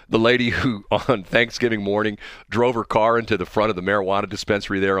about the lady who on Thanksgiving morning drove her car into the front of the marijuana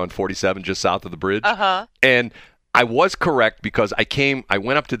dispensary there on 47 just south of the bridge. Uh-huh. And I was correct because I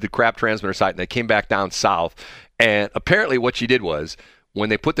went up to the crap transmitter site and I came back down south. And apparently what she did was when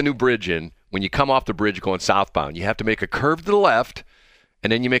they put the new bridge in, when you come off the bridge going southbound, you have to make a curve to the left.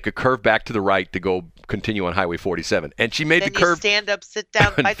 And then you make a curve back to the right to go continue on Highway 47. And she made the curve. Stand up, sit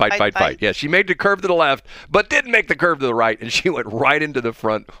down, fight. Yeah, she made the curve to the left, but didn't make the curve to the right, and she went right into the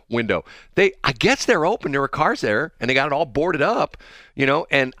front window. I guess they're open. There were cars there, and they got it all boarded up,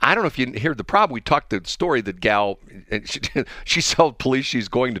 And I don't know if you hear the problem. We talked the story that gal, she told police she's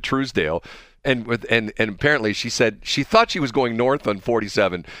going to Truesdale. And apparently she said she thought she was going north on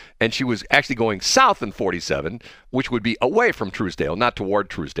 47, and she was actually going south on 47, which would be away from Truesdale, not toward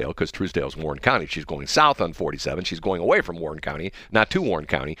Truesdale, because Truesdale is Warren County. She's going south on 47. She's going away from Warren County, not to Warren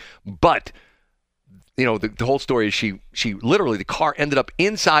County. But the whole story is she literally, the car ended up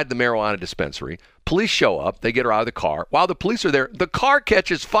inside the marijuana dispensary. Police show up. They get her out of the car. While the police are there, the car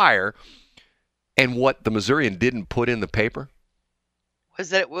catches fire. And what the Missourian didn't put in the paper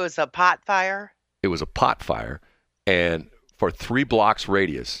was that it was a pot fire? It was a pot fire. And for 3 blocks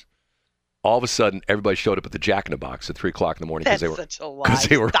radius, all of a sudden, everybody showed up at the Jack in the Box at 3 o'clock in the morning because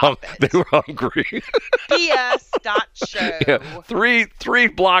they were hungry. BS.show. Yeah, three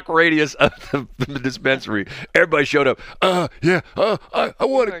block radius of the dispensary. Everybody showed up. I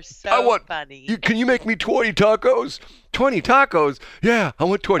want. Funny. Can you make me 20 tacos? 20 tacos? Yeah, I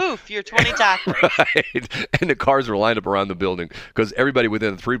want 20. Poof, you're 20 tacos. Right. And the cars were lined up around the building because everybody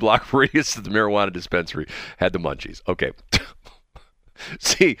within a 3 block radius of the marijuana dispensary had the munchies. Okay.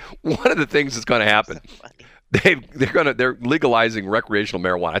 See, one of the things that's going to happen, they're legalizing recreational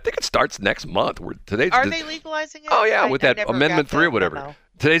marijuana. I think it starts next month. Are they legalizing it? Oh yeah, with that Amendment 3 or whatever. Memo.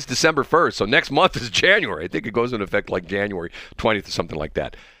 Today's December 1st, so next month is January. I think it goes into effect like January 20th or something like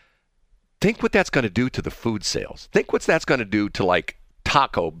that. Think what that's going to do to the food sales. Think what that's going to do to like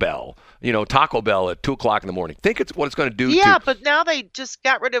Taco Bell. Taco Bell at 2 o'clock in the morning. Think it's what it's going to do. Yeah, but now they just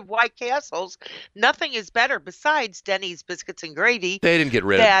got rid of White Castles. Nothing is better besides Denny's biscuits and gravy. They didn't get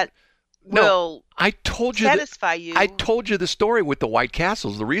rid of that. Will I told you satisfy you. I told you the story with the White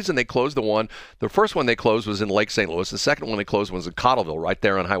Castles. The reason they closed the first one they closed was in Lake St. Louis. The second one they closed was in Cottleville, right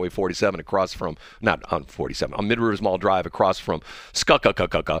there on Highway 47, not on 47, on Mid Rivers Mall Drive, across from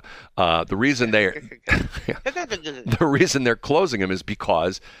Skukkakakaka. The reason they're closing them is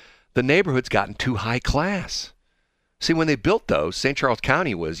because the neighborhood's gotten too high class. See, when they built those, St. Charles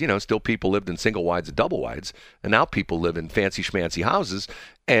County was, still people lived in single wides and double wides, and now people live in fancy schmancy houses.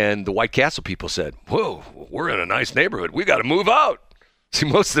 And the White Castle people said, whoa, we're in a nice neighborhood. We got to move out. See,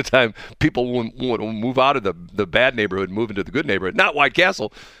 most of the time, people want to move out of the bad neighborhood and move into the good neighborhood. Not White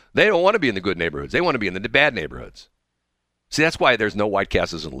Castle. They don't want to be in the good neighborhoods. They want to be in the bad neighborhoods. See, that's why there's no White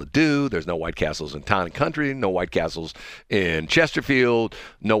Castles in Ladue. There's no White Castles in Town and Country. No White Castles in Chesterfield.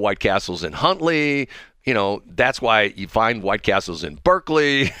 No White Castles in Huntley. That's why you find White Castles in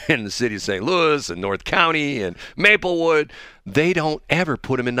Berkeley, in the city of St. Louis, and North County, and Maplewood. They don't ever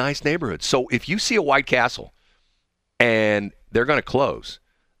put them in nice neighborhoods. So if you see a White Castle and they're going to close,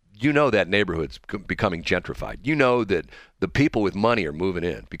 that neighborhood's becoming gentrified. That the people with money are moving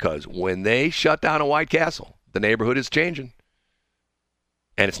in because when they shut down a White Castle, the neighborhood is changing.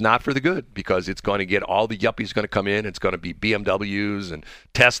 And it's not for the good because it's going to get all the yuppies going to come in. It's going to be BMWs and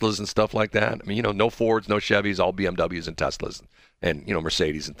Teslas and stuff like that. I mean, no Fords, no Chevys, all BMWs and Teslas and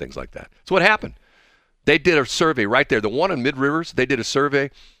Mercedes and things like that. So what happened? They did a survey right there. The one in Mid Rivers, they did a survey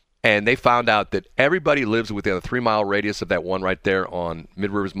and they found out that everybody lives within a 3-mile radius of that one right there on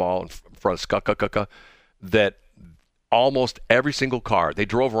Mid Rivers Mall in front of Skukkakaka, that almost every single car, they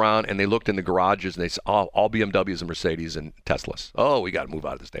drove around and they looked in the garages and they saw all BMWs and Mercedes and Teslas. Oh, we got to move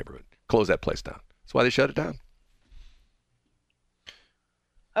out of this neighborhood. Close that place down. That's why they shut it down.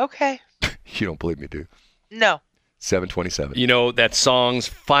 Okay. You don't believe me, do you? No. 727. You know, that song's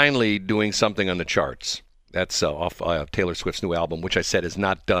finally doing something on the charts. That's off Taylor Swift's new album, which I said is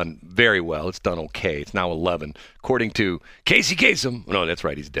not done very well. It's done okay. It's now 11. According to Casey Kasem. No, that's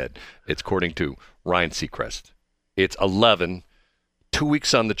right. He's dead. It's according to Ryan Seacrest. It's 11. 2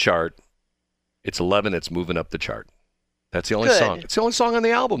 weeks on the chart. It's 11. It's moving up the chart. That's the only Good. song. It's the only song on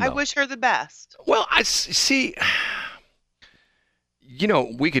the album, though. I wish her the best. Well, I see. You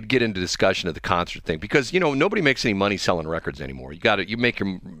know, we could get into discussion of the concert thing because, you know, nobody makes any money selling records anymore. You make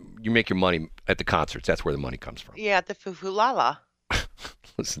your money at the concerts. That's where the money comes from. Yeah, at the Foo-Foo-La-La.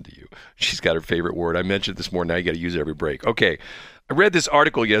 Listen to you. She's got her favorite word. I mentioned it this morning. Now you got to use it every break. Okay. I read this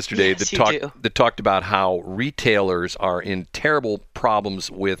article yesterday that talked about how retailers are in terrible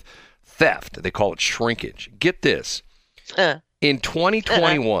problems with theft. They call it shrinkage. Get this. In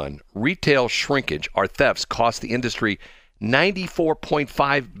 2021, retail shrinkage, or thefts, cost the industry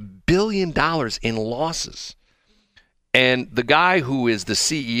 $94.5 billion in losses. And the guy who is the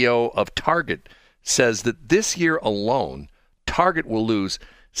CEO of Target says that this year alone, Target will lose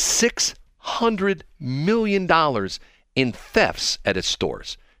 $600 million in thefts at its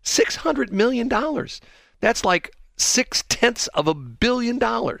stores. $600 million. That's like 0.6 billion.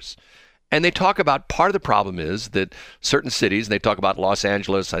 And they talk about part of the problem is that certain cities, and they talk about Los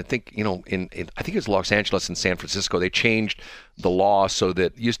Angeles, I think, you know, I think it was Los Angeles and San Francisco, they changed the law so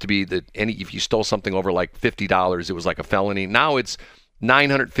that it used to be that if you stole something over like $50, it was like a felony. Now it's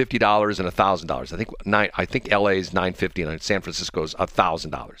 $950 and $1,000. I think LA is $950 and San Francisco is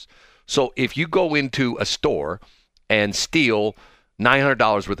 $1,000. So if you go into a store and steal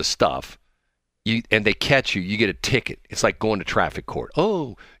 $900 worth of stuff, and they catch you, you get a ticket. It's like going to traffic court.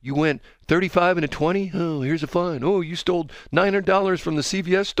 Oh, you went 35 and a 20? Oh, here's a fine. Oh, you stole $900 from the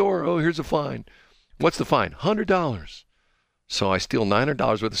CVS store? Oh, here's a fine. What's the fine? $100. So I steal $900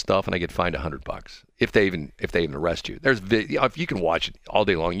 worth of stuff and I get fined $100 if they even arrest you. There's if you can watch it all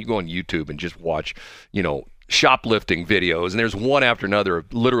day long. You go on YouTube and just watch, you know, shoplifting videos, and there's one after another,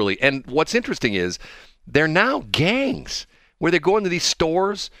 literally. And what's interesting is they're now gangs where they go into these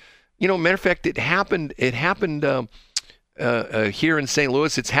stores. You know, matter of fact, it happened here in St.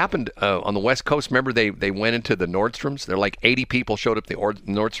 Louis. It's happened on the West Coast. Remember, they went into the Nordstroms. They're like 80 people showed up at the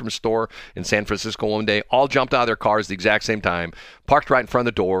Nordstrom store in San Francisco one day, all jumped out of their cars at the exact same time, parked right in front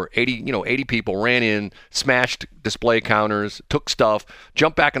of the door. 80 people ran in, smashed display counters, took stuff,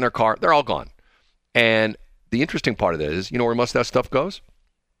 jumped back in their car. They're all gone. And the interesting part of that is, you know where most of that stuff goes?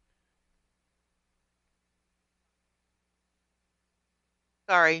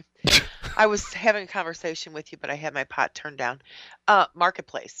 Sorry. I was having a conversation with you, but I had my pot turned down.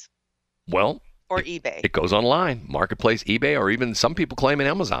 Marketplace. Well, or eBay. It goes online. Marketplace, eBay, or even some people claim in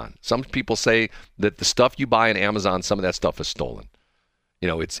Amazon. Some people say that the stuff you buy in Amazon, some of that stuff is stolen. You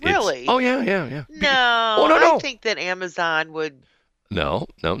know, it's really. Oh yeah. No. Oh no. I think that Amazon would. No.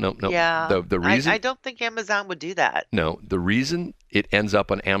 Yeah. The reason I don't think Amazon would do that. No, the reason it ends up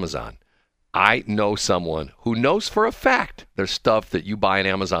on Amazon. I know someone who knows for a fact there's stuff that you buy on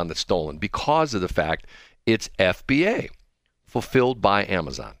Amazon that's stolen because of the fact it's FBA, fulfilled by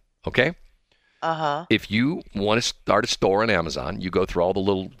Amazon. Okay? Uh-huh. If you want to start a store on Amazon, you go through all the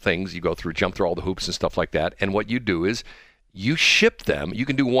little things, jump through all the hoops and stuff like that. And what you do is you ship them. You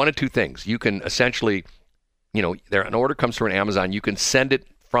can do one of two things. You can essentially, you know, an order comes through on Amazon. You can send it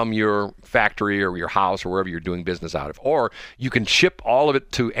from your factory or your house or wherever you're doing business out of. Or you can ship all of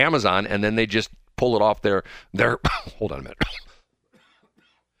it to Amazon and then they just pull it off their hold on a minute.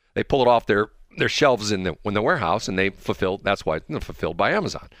 They pull it off their shelves in the warehouse and they fulfill. That's why it's fulfilled by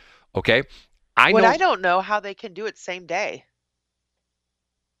Amazon. Okay? I don't know how they can do it same day.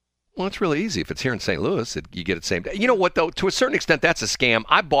 Well, it's really easy. If it's here in St. Louis, you get it same day. You know what, though? To a certain extent, that's a scam.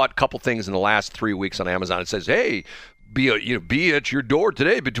 I bought a couple things in the last 3 weeks on Amazon. It says, hey, be at your door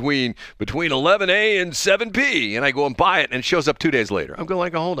today between 11 A and 7 P. And I go and buy it, and it shows up 2 days later. I'm going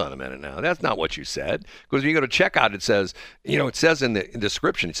like, hold on a minute now. That's not what you said. Because when you go to checkout, it says, it says in the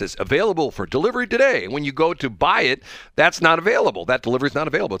description, it says available for delivery today. And when you go to buy it, that's not available. That delivery is not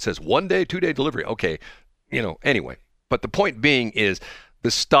available. It says 1 day, 2 day delivery. Okay, anyway. But the point being is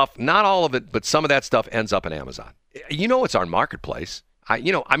the stuff, not all of it, but some of that stuff ends up in Amazon. It's our marketplace.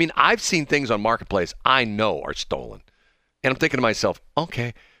 I've seen things on Marketplace I know are stolen. And I'm thinking to myself,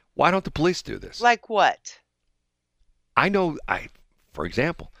 okay, why don't the police do this? Like what? For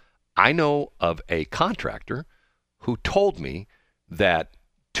example, I know of a contractor who told me that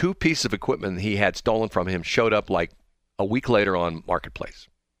 2 pieces of equipment he had stolen from him showed up like a week later on Marketplace.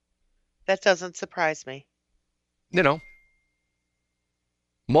 That doesn't surprise me.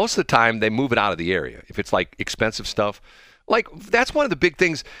 Most of the time they move it out of the area. If it's like expensive stuff, Like, that's one of the big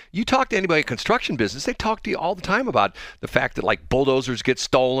things. You talk to anybody in construction business, they talk to you all the time about the fact that, like, bulldozers get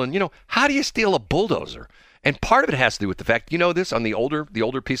stolen. How do you steal a bulldozer? And part of it has to do with the fact, this on the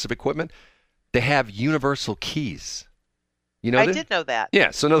older piece of equipment, they have universal keys. I did know that.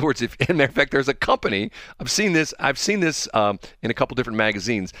 Yeah. So in other words, in matter of fact, there's a company. I've seen this in a couple different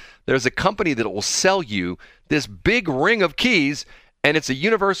magazines. There's a company that will sell you this big ring of keys, and it's a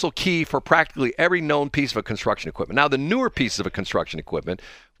universal key for practically every known piece of construction equipment. Now, the newer pieces of construction equipment,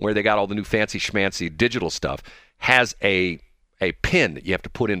 where they got all the new fancy schmancy digital stuff, has a pin that you have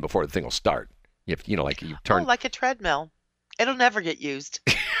to put in before the thing will start. You have, like you turn. Oh, like a treadmill. It'll never get used.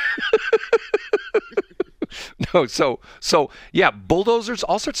 No, so yeah, bulldozers,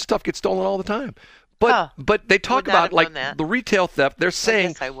 all sorts of stuff gets stolen all the time. But they talk about like the retail theft. They're saying, I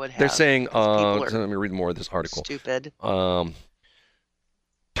guess I would have. They're saying, let me read more of this article. Stupid.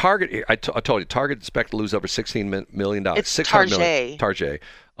 Target, I told you, Target expect to lose over $16 million. It's Target. Target.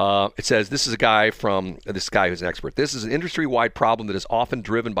 It says this is a guy who's an expert. This is an industry-wide problem that is often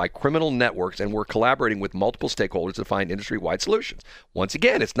driven by criminal networks, and we're collaborating with multiple stakeholders to find industry-wide solutions. Once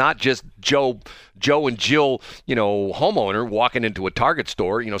again, it's not just Joe and Jill, homeowner walking into a Target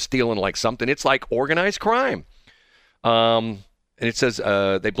store, stealing like something. It's like organized crime. And it says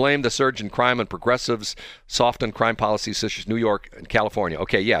they blame the surge in crime on progressives, soft on crime policies such as New York and California.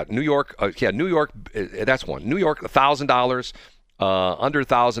 Okay, yeah, New York. New York. That's one. New York, $1,000. Under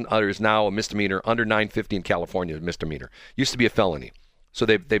 $1,000 is now a misdemeanor. Under $950 in California is a misdemeanor. Used to be a felony, so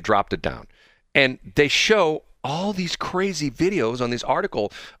they've dropped it down. And they show all these crazy videos on this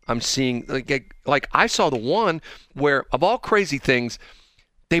article. I'm seeing like I saw the one where, of all crazy things,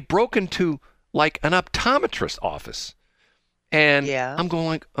 they broke into like an optometrist office. And I'm going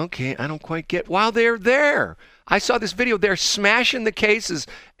like, okay, I don't quite get. While they're there, I saw this video. They're smashing the cases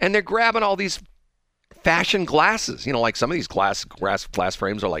and they're grabbing all these fashion glasses. Like some of these glass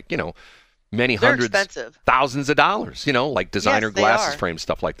frames are like, many hundreds, expensive. Thousands of dollars. Like designer glasses frames,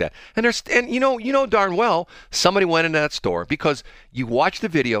 stuff like that. And you know darn well somebody went into that store because you watch the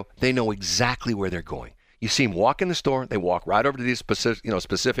video, they know exactly where they're going. You see them walk in the store, they walk right over to these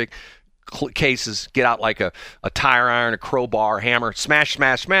specific cases, get out like a tire iron, a crowbar, hammer, smash,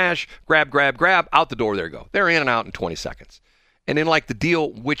 grab, out the door, there you go. They're in and out in 20 seconds. And then like the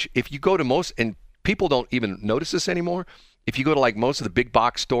deal, which if you go to most, and people don't even notice this anymore, if you go to like most of the big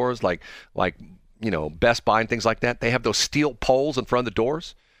box stores, like Best Buy and things like that, they have those steel poles in front of the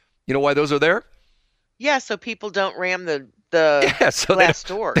doors. You know why those are there? Yeah, so people don't ram the so glass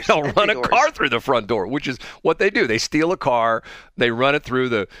doors. They don't run a car through the front door, which is what they do. They steal a car, they run it through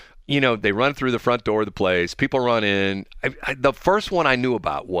the front door of the place. People run in. The first one I knew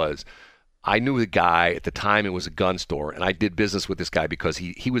about was, I knew the guy at the time. It was a gun store, and I did business with this guy because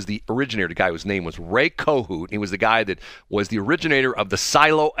he was the originator. The guy whose name was Ray Kohout. He was the guy that was the originator of the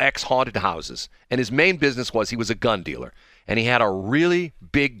Silo X haunted houses, and his main business was he was a gun dealer, and he had a really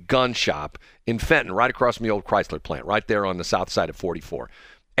big gun shop in Fenton, right across from the old Chrysler plant, right there on the south side of 44.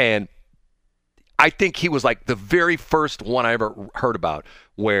 And I think he was like the very first one I ever heard about,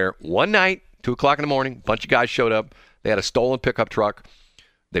 where one night, 2 o'clock in the morning, a bunch of guys showed up. They had a stolen pickup truck.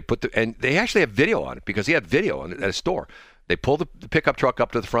 And they actually have video on it because he had video on it at a store. They pull the pickup truck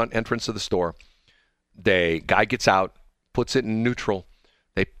up to the front entrance of the store. Guy gets out, puts it in neutral.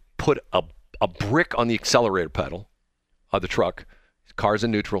 They put a brick on the accelerator pedal of the truck. Car's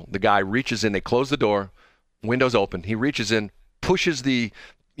in neutral. The guy reaches in. They close the door. Windows open. He reaches in, pushes the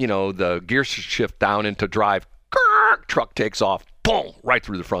gear shift down into drive. Truck takes off. Boom! Right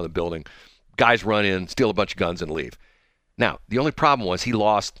through the front of the building. Guys run in, steal a bunch of guns, and leave. Now, the only problem was he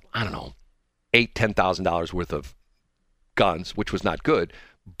lost, I don't know, $8,000-$10,000 worth of guns, which was not good.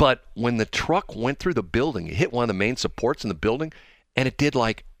 But when the truck went through the building, it hit one of the main supports in the building, and it did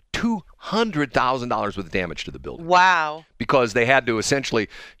like $200,000 worth of damage to the building. Wow. Because they had to essentially,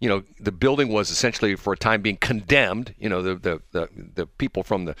 the building was essentially for a time being condemned. The people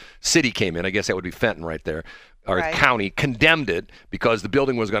from the city came in. I guess that would be Fenton right there. Or the county condemned it because the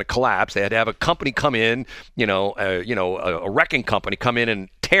building was going to collapse. They had to have a company come in, a wrecking company come in and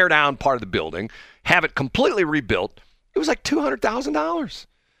tear down part of the building, have it completely rebuilt. It was like $200,000.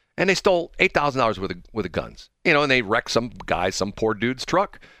 And they stole $8,000 worth of guns. And they wrecked some poor dude's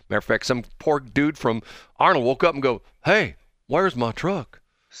truck. Matter of fact, some poor dude from Arnold woke up and go, "Hey, where's my truck?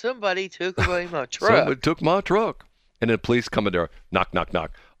 Somebody took away my truck." Somebody took my truck. And then police come in there, knock, knock,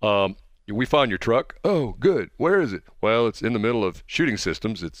 knock. We found your truck. Oh, good. Where is it? Well, it's in the middle of shooting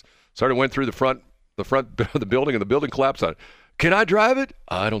systems. It's sort of went through the front of the building, and the building collapsed on it. Can I drive it?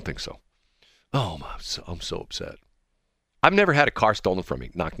 I don't think so. Oh, I'm so upset. I've never had a car stolen from me.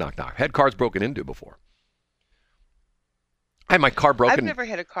 Knock, knock, knock. Had cars broken into before. I had my car broken. I've never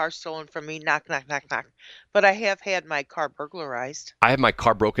had a car stolen from me. Knock, knock, knock, knock. But I have had my car burglarized. I had my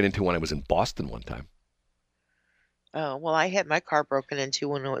car broken into when I was in Boston one time. Oh, well, I had my car broken into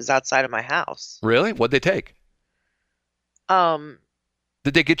when it was outside of my house. Really? What'd they take?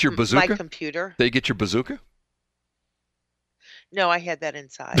 Did they get your bazooka? My computer. Did they get your bazooka? No, I had that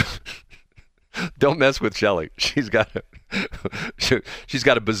inside. Don't mess with Shelley. She's got a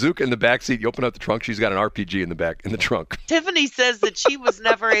bazooka in the back seat. You open up the trunk, she's got an RPG in the trunk. Tiffany says that she was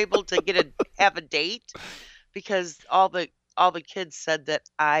never able to have a date because all the kids said that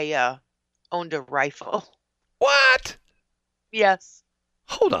I owned a rifle. What? Yes.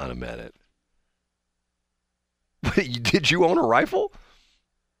 Hold on a minute. Wait, did you own a rifle?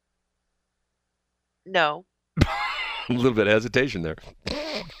 No. A little bit of hesitation there.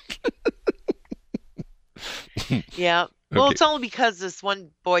 Yeah. Well, Okay. it's only because this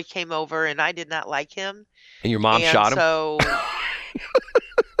one boy came over and I did not like him. And your mom shot him? So,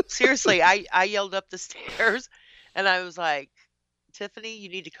 seriously, I yelled up the stairs and I was like, Tiffany, you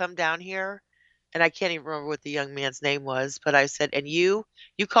need to come down here. And I can't even remember what the young man's name was, but I said, and you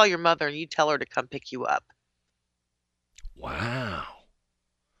call your mother and you tell her to come pick you up. Wow.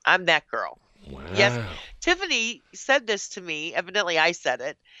 I'm that girl. Wow. Yes. Tiffany said this to me. Evidently, I said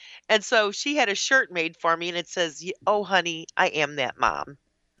it. And so she had a shirt made for me, and it says, "Oh, honey, I am that mom."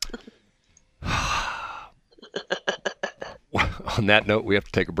 On that note, we have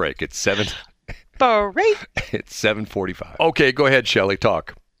to take a break. It's 7. Break. It's 7:45. Okay, go ahead, Shelley.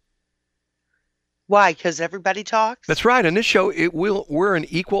 Talk. Why? Because everybody talks? That's right. On this show, we're an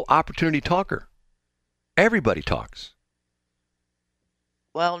equal opportunity talker. Everybody talks.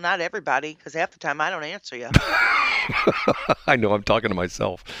 Well, not everybody, because half the time I don't answer you. I know. I'm talking to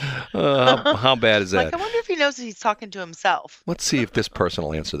myself. How bad is that? Like, I wonder if he knows that he's talking to himself. Let's see if this person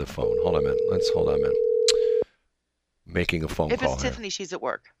will answer the phone. Hold on a minute. Hold on a minute. Making a phone If call. it's Tiffany, she's at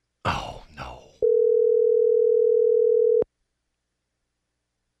work. Oh, no.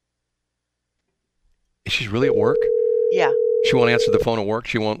 Is she really at work? Yeah. She won't answer the phone at work.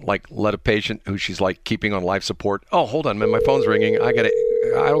 She won't let a patient who she's keeping on life support. Oh, hold on, man. My phone's ringing. I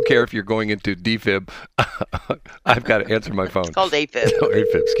don't care if you're going into defib. I've got to answer my phone. It's called AFib. No,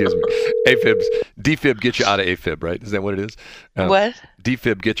 AFib, excuse me. AFibs. Defib gets you out of AFib, right? Is that what it is? What?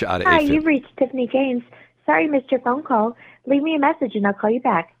 Defib gets you out of Hi, AFib. you've reached Tiffany James. Sorry I missed your phone call. Leave me a message and I'll call you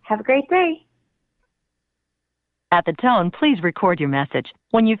back. Have a great day. At the tone, please record your message.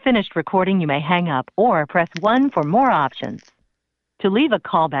 When you've finished recording, you may hang up or press 1 for more options. To leave a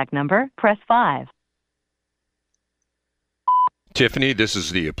callback number, press 5. Tiffany, this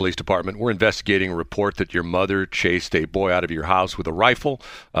is the police department. We're investigating a report that your mother chased a boy out of your house with a rifle.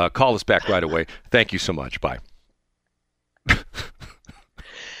 Call us back right away. Thank you so much. Bye.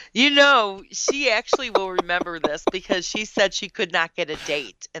 You know, she actually will remember this because she said she could not get a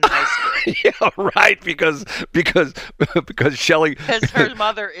date in high school. Yeah, right. Because Shelley. Because her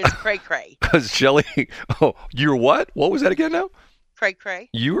mother is cray cray. Because Shelley. Oh, you're what? What was that again now? Cray cray.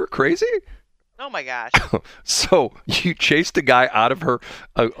 You were crazy? Oh my gosh. So you chased a guy out of her.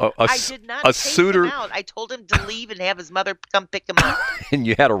 I did not chase suitor. him out. I told him to leave and have his mother come pick him up. And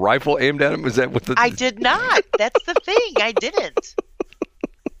you had a rifle aimed at him? Is that what the? I did not. That's the thing. I didn't.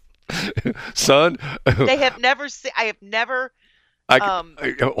 Son, they have never seen. I have never.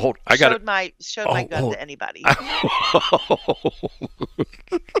 Showed my gun to anybody.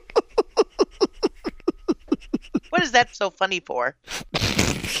 What is that so funny for?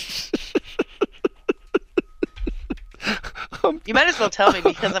 You might as well tell me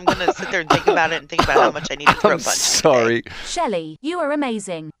because I'm going to sit there and think about it and think about how much I need to throw a punch. Sorry. Shelley, you are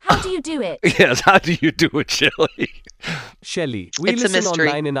amazing. How do you do it? Yes, how do you do it, Shelley? Shelley, we It's a listen mystery.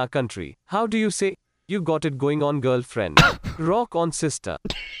 online in our country. How do you say, you got it going on, girlfriend? Rock on, sister.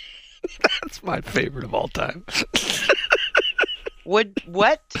 That's my favorite of all time.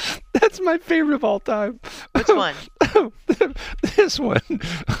 What? That's my favorite of all time. Which one? This one.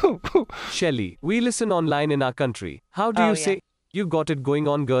 Shelley, we listen online in our country. How do you say, you got it going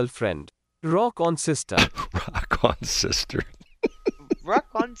on, girlfriend? Rock on, sister. Rock on, sister. Rock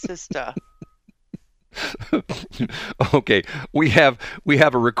on, sister. Okay, we have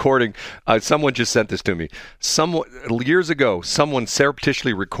a recording. Someone just sent this to me. Years ago, someone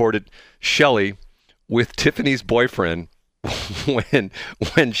surreptitiously recorded Shelley with Tiffany's boyfriend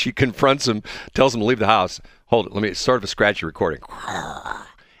when she confronts him, tells him to leave the house. Hold it. Let me start a scratchy recording.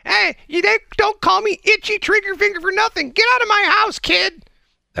 Hey, you don't call me itchy trigger finger for nothing. Get out of my house, kid.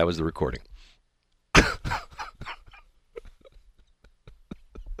 That was the recording.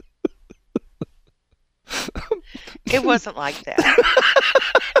 It wasn't like that.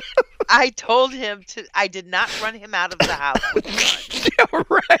 I told him I did not run him out of the house with a gun. Yeah,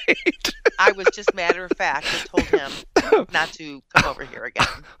 right. I was just matter of fact and told him not to come over here again.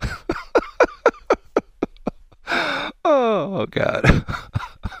 Oh, God.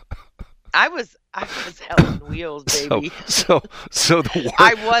 I was hell on wheels, baby. So the word,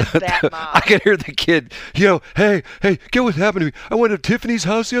 I was that mom. I can hear the kid, hey, get what happened to me. I went to Tiffany's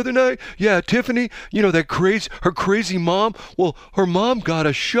house the other night. Yeah, Tiffany, her crazy mom. Well, her mom got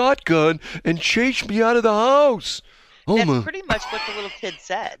a shotgun and chased me out of the house. Oh, That's pretty much what the little kid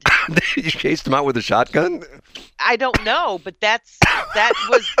said. You chased him out with a shotgun? I don't know, but that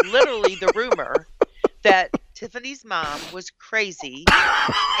was literally the rumor, that Tiffany's mom was crazy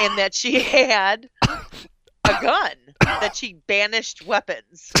and that she had a gun, that she banished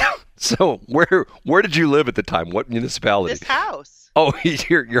weapons. So where did you live at the time? What municipality? This house. Oh,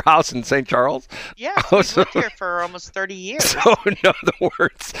 your house in St. Charles? Yeah, we've lived here for almost 30 years. So, in other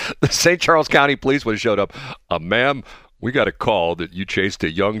words, the St. Charles County Police would have showed up. Ma'am, we got a call that you chased a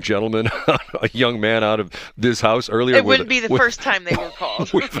young gentleman, a young man out of this house earlier. It wouldn't be the first time they were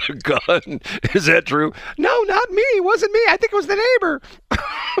called. With a gun. Is that true? No, not me. It wasn't me. I think it was the neighbor.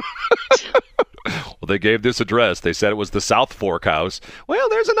 Well, they gave this address. They said it was the South Fork house. Well,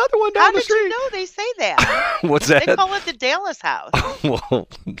 there's another one down the street. How did you know they say that? What's that? They call it the Dallas house. Well,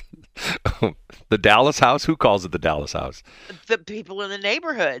 the Dallas house? Who calls it the Dallas house? The people in the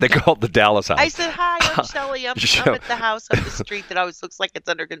neighborhood. They call it the Dallas house. I said, hi, I'm Shelley. I'm at the house up the street that always looks like it's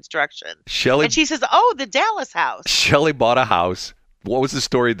under construction. Shelley, and she says, oh, the Dallas house. Shelley bought a house. What was the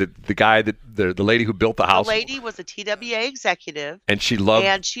story? The guy the lady who built the house. The lady was a TWA executive, and she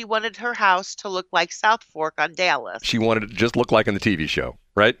wanted her house to look like South Fork on Dallas. She wanted it to just look like in the TV show,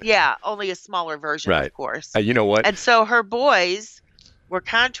 right? Yeah, only a smaller version, right. Of course. You know what? And so her boys were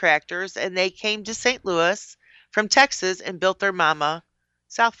contractors, and they came to St. Louis from Texas and built their mama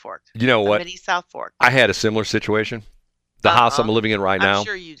South Fork. You know what? Mini South Fork. I had a similar situation. The house I'm living in right now. I'm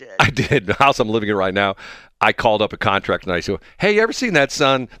sure you did. I did. The house I'm living in right now. I called up a contractor and I said, hey, you ever seen that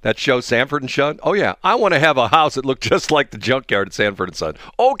show Sanford and Son? Oh, yeah. I want to have a house that looked just like the junkyard at Sanford and Son.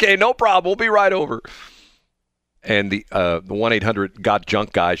 Okay, no problem. We'll be right over. And the 1-800 got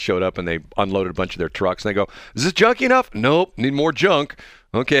junk guys showed up and they unloaded a bunch of their trucks. And they go, is this junky enough? Nope. Need more junk.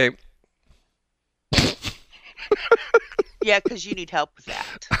 Okay. Yeah, because you need help with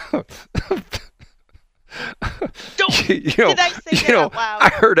that. Did I say that out loud? I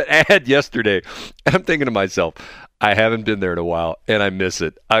heard an ad yesterday, and I'm thinking to myself, I haven't been there in a while, and I miss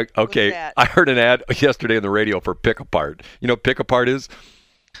it. I heard an ad yesterday on the radio for Pick Apart. You know what Pick Apart is?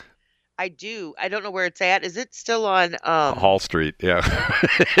 I do. I don't know where it's at. Is it still on Hall Street? Yeah.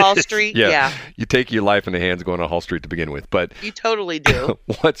 Hall Street? Yeah. You take your life in the hands going on Hall Street to begin with, but you totally do.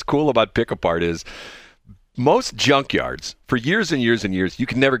 What's cool about Pick Apart is most junkyards, for years and years and years, you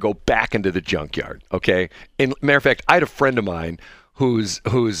can never go back into the junkyard, okay? And matter of fact, I had a friend of mine who's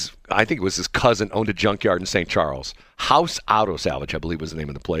I think it was his cousin, owned a junkyard in St. Charles. House Auto Salvage, I believe was the name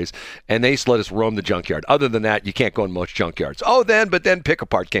of the place. And they used to let us roam the junkyard. Other than that, you can't go in most junkyards. But then Pick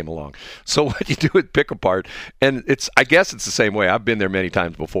Apart came along. So what you do with Pick Apart, and I guess it's the same way. I've been there many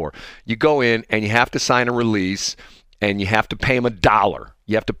times before. You go in and you have to sign a release and you have to pay them $1.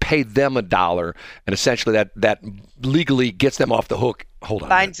 You have to pay them $1, and essentially that legally gets them off the hook. Hold on.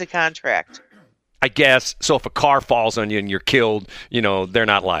 Binds the contract. I guess. So if a car falls on you and you're killed, they're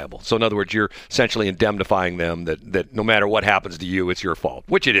not liable. So in other words, you're essentially indemnifying them that no matter what happens to you, it's your fault,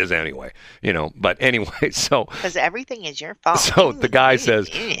 which it is anyway. But anyway, so because everything is your fault. So the guy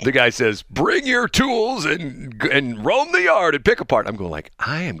says, bring your tools and roam the yard and Pick Apart. I'm going like,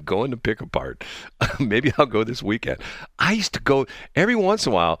 I am going to Pick Apart. Maybe I'll go this weekend. I used to go every once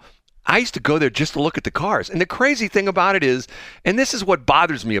in a while. I used to go there just to look at the cars. And the crazy thing about it is, and this is what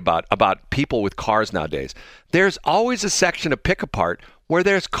bothers me about people with cars nowadays, there's always a section of Pick Apart where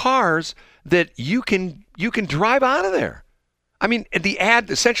there's cars that you can drive out of there. I mean, the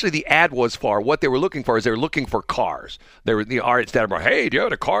ad was for what they were looking for is they were looking for cars. They were instead of, hey, do you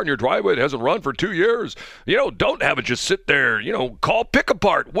have a car in your driveway that hasn't run for 2 years? Don't have it just sit there. Call Pick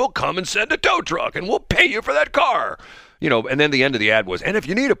Apart. We'll come and send a tow truck and we'll pay you for that car. And then the end of the ad was, and if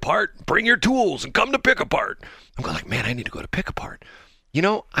you need a part, bring your tools and come to Pick Apart. I'm going like, man, I need to go to Pick Apart.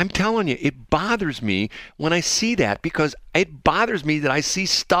 I'm telling you, it bothers me when I see that because it bothers me that I see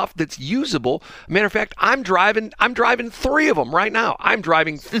stuff that's usable. Matter of fact, I'm driving 3 of them right now. I'm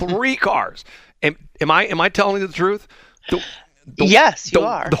driving 3 cars. Am I telling you the truth? Yes, you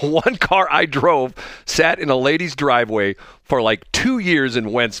are. The one car I drove sat in a lady's driveway for like 2 years in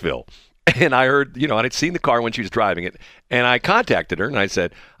Wentzville. And I heard, and I'd seen the car when she was driving it. And I contacted her and I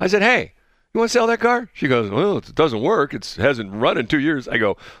said, hey, You want to sell that car? She goes, well, it doesn't work. It hasn't run in 2 years. I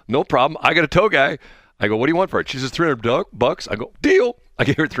go, no problem. I got a tow guy. I go, what do you want for it? She says, $300. I go, deal. I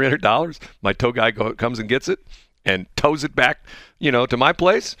gave her $300. My tow guy comes and gets it and tows it back, to my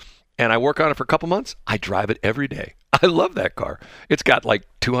place. And I work on it for a couple months. I drive it every day. I love that car. It's got like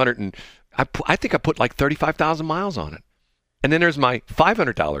I think I put like 35,000 miles on it. And then there's my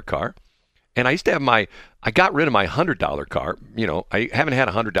 $500 car. And I used to have I got rid of my $100 car. I haven't had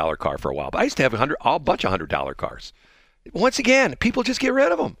a $100 car for a while, but I used to have a bunch of $100 cars. Once again, people just get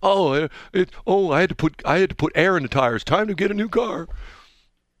rid of them. I had to put air in the tires. Time to get a new car.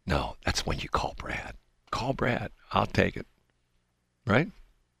 No, that's when you call Brad. Call Brad. I'll take it. Right?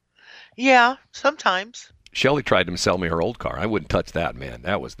 Yeah, sometimes. Shelley tried to sell me her old car. I wouldn't touch that, man.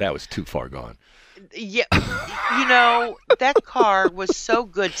 That was too far gone. Yeah, that car was so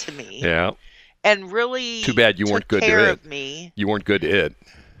good to me. Yeah. And really too bad you weren't good to it. Me. You weren't good to it.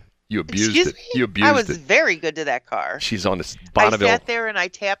 You abused it. You abused it. I was it. very good to that car. She's on this Bonneville. I sat there and I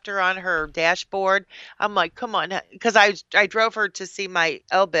tapped her on her dashboard. I'm like, come on, because I drove her to see my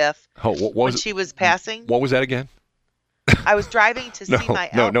Elbeth when she was passing. What was that again? I was driving to see my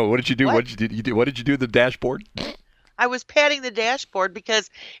Elbeth. No. What did you do? What did you do? What did you do to the dashboard? I was patting the dashboard because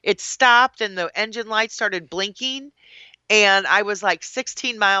it stopped and the engine lights started blinking. And I was like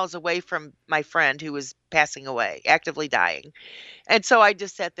 16 miles away from my friend who was passing away, actively dying. And so I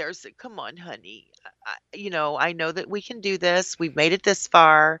just sat there and said, come on, honey. I know that we can do this. We've made it this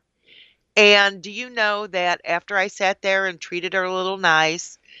far. And do you know that after I sat there and treated her a little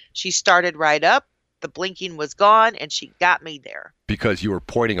nice, she started right up. The blinking was gone, and she got me there. Because you were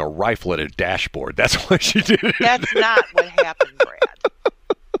pointing a rifle at a dashboard. That's what she did. That's not what happened, Brad.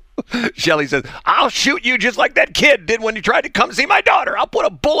 Shelley says, I'll shoot you just like that kid did when he tried to come see my daughter. I'll put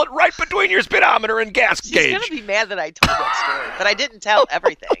a bullet right between your speedometer and gas gauge. She's going to be mad that I told that story, but I didn't tell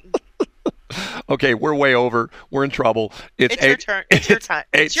everything. Okay, we're way over. We're in trouble. It's your turn. It's your time.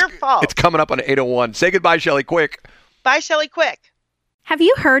 It's your fault. It's coming up on 8:01. Say goodbye, Shelley, quick. Bye, Shelley, quick. Have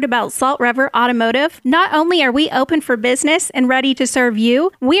you heard about Salt River Automotive? Not only are we open for business and ready to serve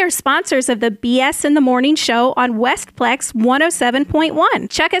you, we are sponsors of the BS in the Morning show on Westplex 107.1.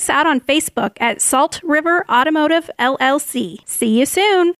 Check us out on Facebook at Salt River Automotive LLC. See you soon.